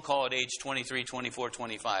that phone call at age 23, 24,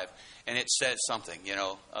 25, and it says something,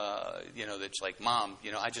 that's like, Mom,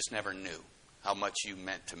 I just never knew how much you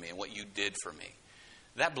meant to me and what you did for me.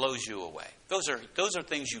 That blows you away. Those are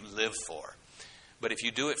things you live for. But if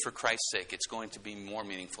you do it for Christ's sake, it's going to be more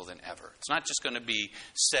meaningful than ever. It's not just going to be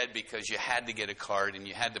said because you had to get a card and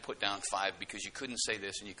you had to put down 5 because you couldn't say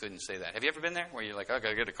this and you couldn't say that. Have you ever been there where you're like, I got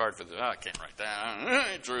to get a card for this. Oh, I can't write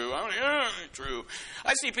that. Ain't true. Ain't true.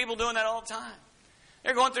 I see people doing that all the time.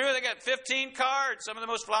 They're going through, they got 15 cards. Some of the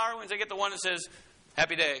most flowery ones, they get the one that says,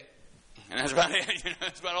 Happy Day. And that's about it.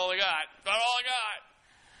 That's about all they got. About all I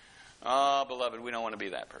got. Oh, beloved, we don't want to be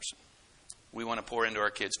that person. We want to pour into our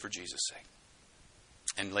kids for Jesus' sake.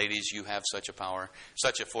 And ladies, you have such a power,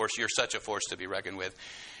 such a force. You're such a force to be reckoned with.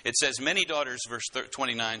 It says, many daughters, verse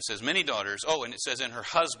 29 says, many daughters. Oh, and it says, and her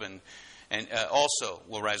husband and also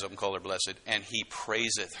will rise up and call her blessed, and he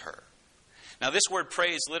praiseth her. Now, this word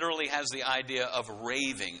praise literally has the idea of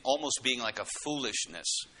raving, almost being like a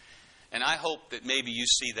foolishness. And I hope that maybe you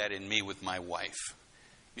see that in me with my wife.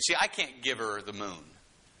 You see, I can't give her the moon,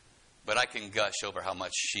 but I can gush over how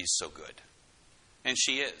much she's so good. And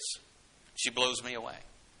she is. She blows me away.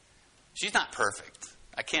 She's not perfect.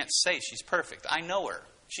 I can't say she's perfect. I know her.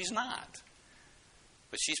 She's not.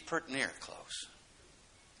 But she's pretty near close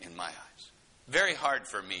in my eyes. Very hard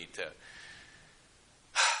for me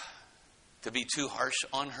to be too harsh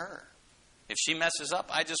on her. If she messes up,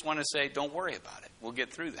 I just want to say, don't worry about it. We'll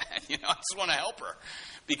get through that. I just want to help her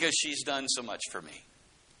because she's done so much for me.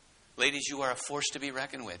 Ladies, you are a force to be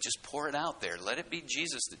reckoned with. Just pour it out there. Let it be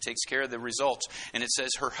Jesus that takes care of the results. And it says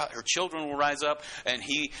her children will rise up, and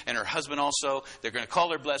he and her husband also. They're going to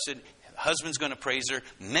call her blessed. The husband's going to praise her.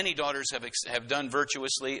 Many daughters have done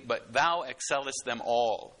virtuously, but thou excellest them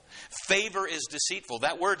all. Favor is deceitful.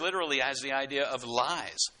 That word literally has the idea of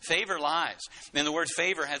lies. Favor lies. And the word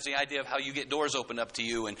favor has the idea of how you get doors opened up to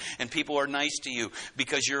you and people are nice to you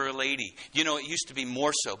because you're a lady. It used to be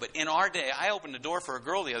more so. But in our day, I opened a door for a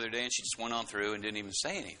girl the other day and she just went on through and didn't even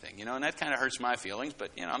say anything. And that kind of hurts my feelings.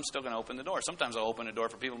 But, I'm still going to open the door. Sometimes I'll open a door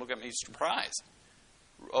for people to look at me surprised.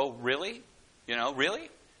 Oh, really? Really?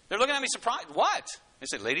 They're looking at me surprised. What? I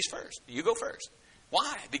say, ladies first. You go first.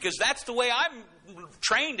 Why? Because that's the way I'm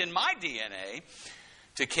trained in my DNA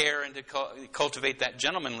to care and to cultivate that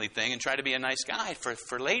gentlemanly thing and try to be a nice guy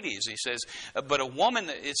for ladies. He says, but a woman,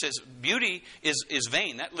 it says, beauty is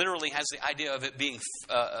vain. That literally has the idea of it being,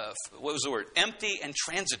 what was the word? Empty and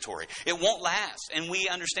transitory. It won't last. And we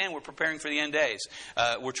understand we're preparing for the end days.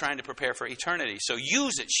 We're trying to prepare for eternity. So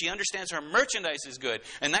use it. She understands her merchandise is good.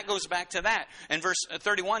 And that goes back to that. And verse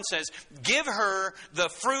 31 says, give her the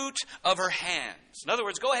fruit of her hands. In other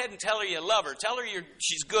words, go ahead and tell her you love her. Tell her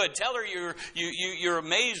she's good. Tell her you're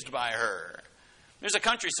amazed by her. There's a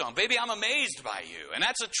country song, Baby, I'm Amazed by You. And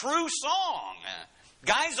that's a true song.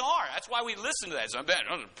 Guys are. That's why we listen to that. So I bet,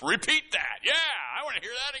 repeat that. Yeah, I want to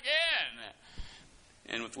hear that again.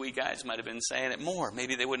 And if we guys might have been saying it more,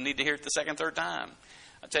 maybe they wouldn't need to hear it the second, third time.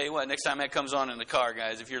 I'll tell you what, next time that comes on in the car,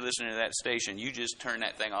 guys, if you're listening to that station, you just turn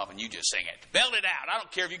that thing off and you just sing it. Belt it out. I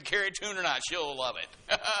don't care if you can carry a tune or not. She'll love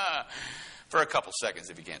it. For a couple seconds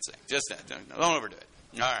if you can't sing. Just don't overdo it.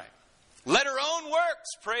 All right. Let her own works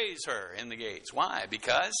praise her in the gates. Why?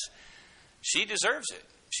 Because she deserves it.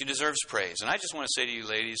 She deserves praise. And I just want to say to you,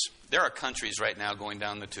 ladies, there are countries right now going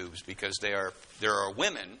down the tubes because there are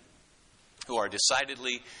women who are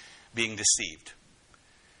decidedly being deceived.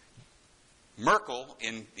 Merkel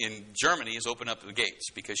in Germany has opened up the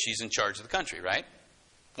gates because she's in charge of the country, right?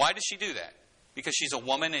 Why does she do that? Because she's a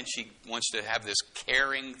woman and she wants to have this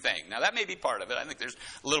caring thing. Now, that may be part of it. I think there's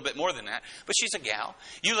a little bit more than that. But she's a gal.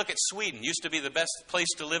 You look at Sweden. Used to be the best place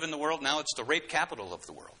to live in the world. Now it's the rape capital of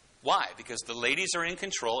the world. Why? Because the ladies are in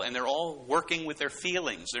control and they're all working with their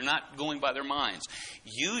feelings. They're not going by their minds.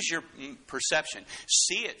 Use your perception.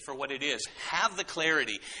 See it for what it is. Have the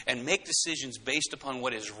clarity and make decisions based upon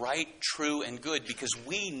what is right, true, and good. Because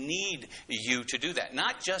we need you to do that.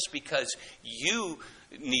 Not just because you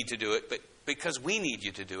need to do it, but because we need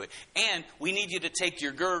you to do it. And we need you to take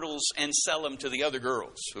your girdles and sell them to the other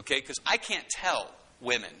girls. Okay? Because I can't tell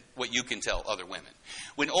women what you can tell other women.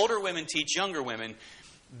 When older women teach younger women,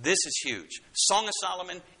 this is huge. Song of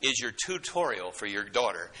Solomon is your tutorial for your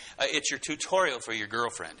daughter. It's your tutorial for your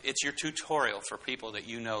girlfriend. It's your tutorial for people that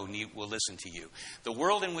you know will listen to you. The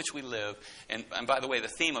world in which we live, and by the way, the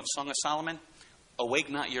theme of Song of Solomon, awake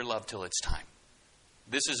not your love till it's time.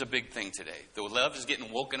 This is a big thing today. The love is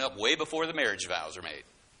getting woken up way before the marriage vows are made,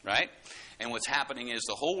 right? And what's happening is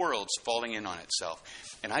the whole world's falling in on itself.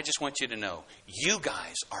 And I just want you to know, you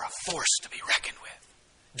guys are a force to be reckoned with.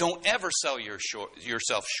 Don't ever sell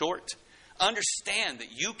yourself short. Understand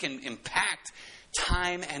that you can impact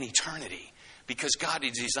time and eternity because God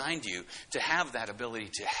has designed you to have that ability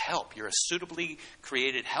to help. You're a suitably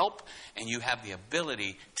created help, and you have the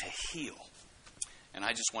ability to heal. And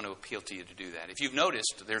I just want to appeal to you to do that. If you've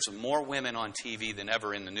noticed, there's more women on TV than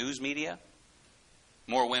ever in the news media.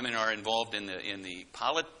 More women are involved in the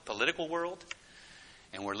political world.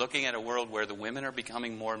 And we're looking at a world where the women are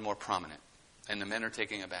becoming more and more prominent, and the men are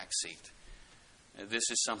taking a back seat. This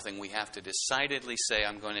is something we have to decidedly say,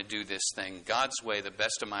 I'm going to do this thing God's way, the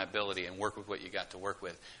best of my ability, and work with what you got to work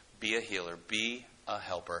with. Be a healer, be a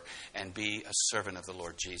helper, and be a servant of the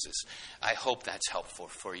Lord Jesus. I hope that's helpful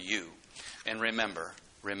for you. And remember,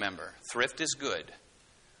 thrift is good.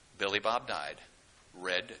 Billy Bob died.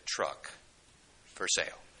 Red truck for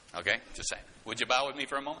sale. Okay? Just saying. Would you bow with me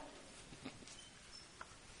for a moment?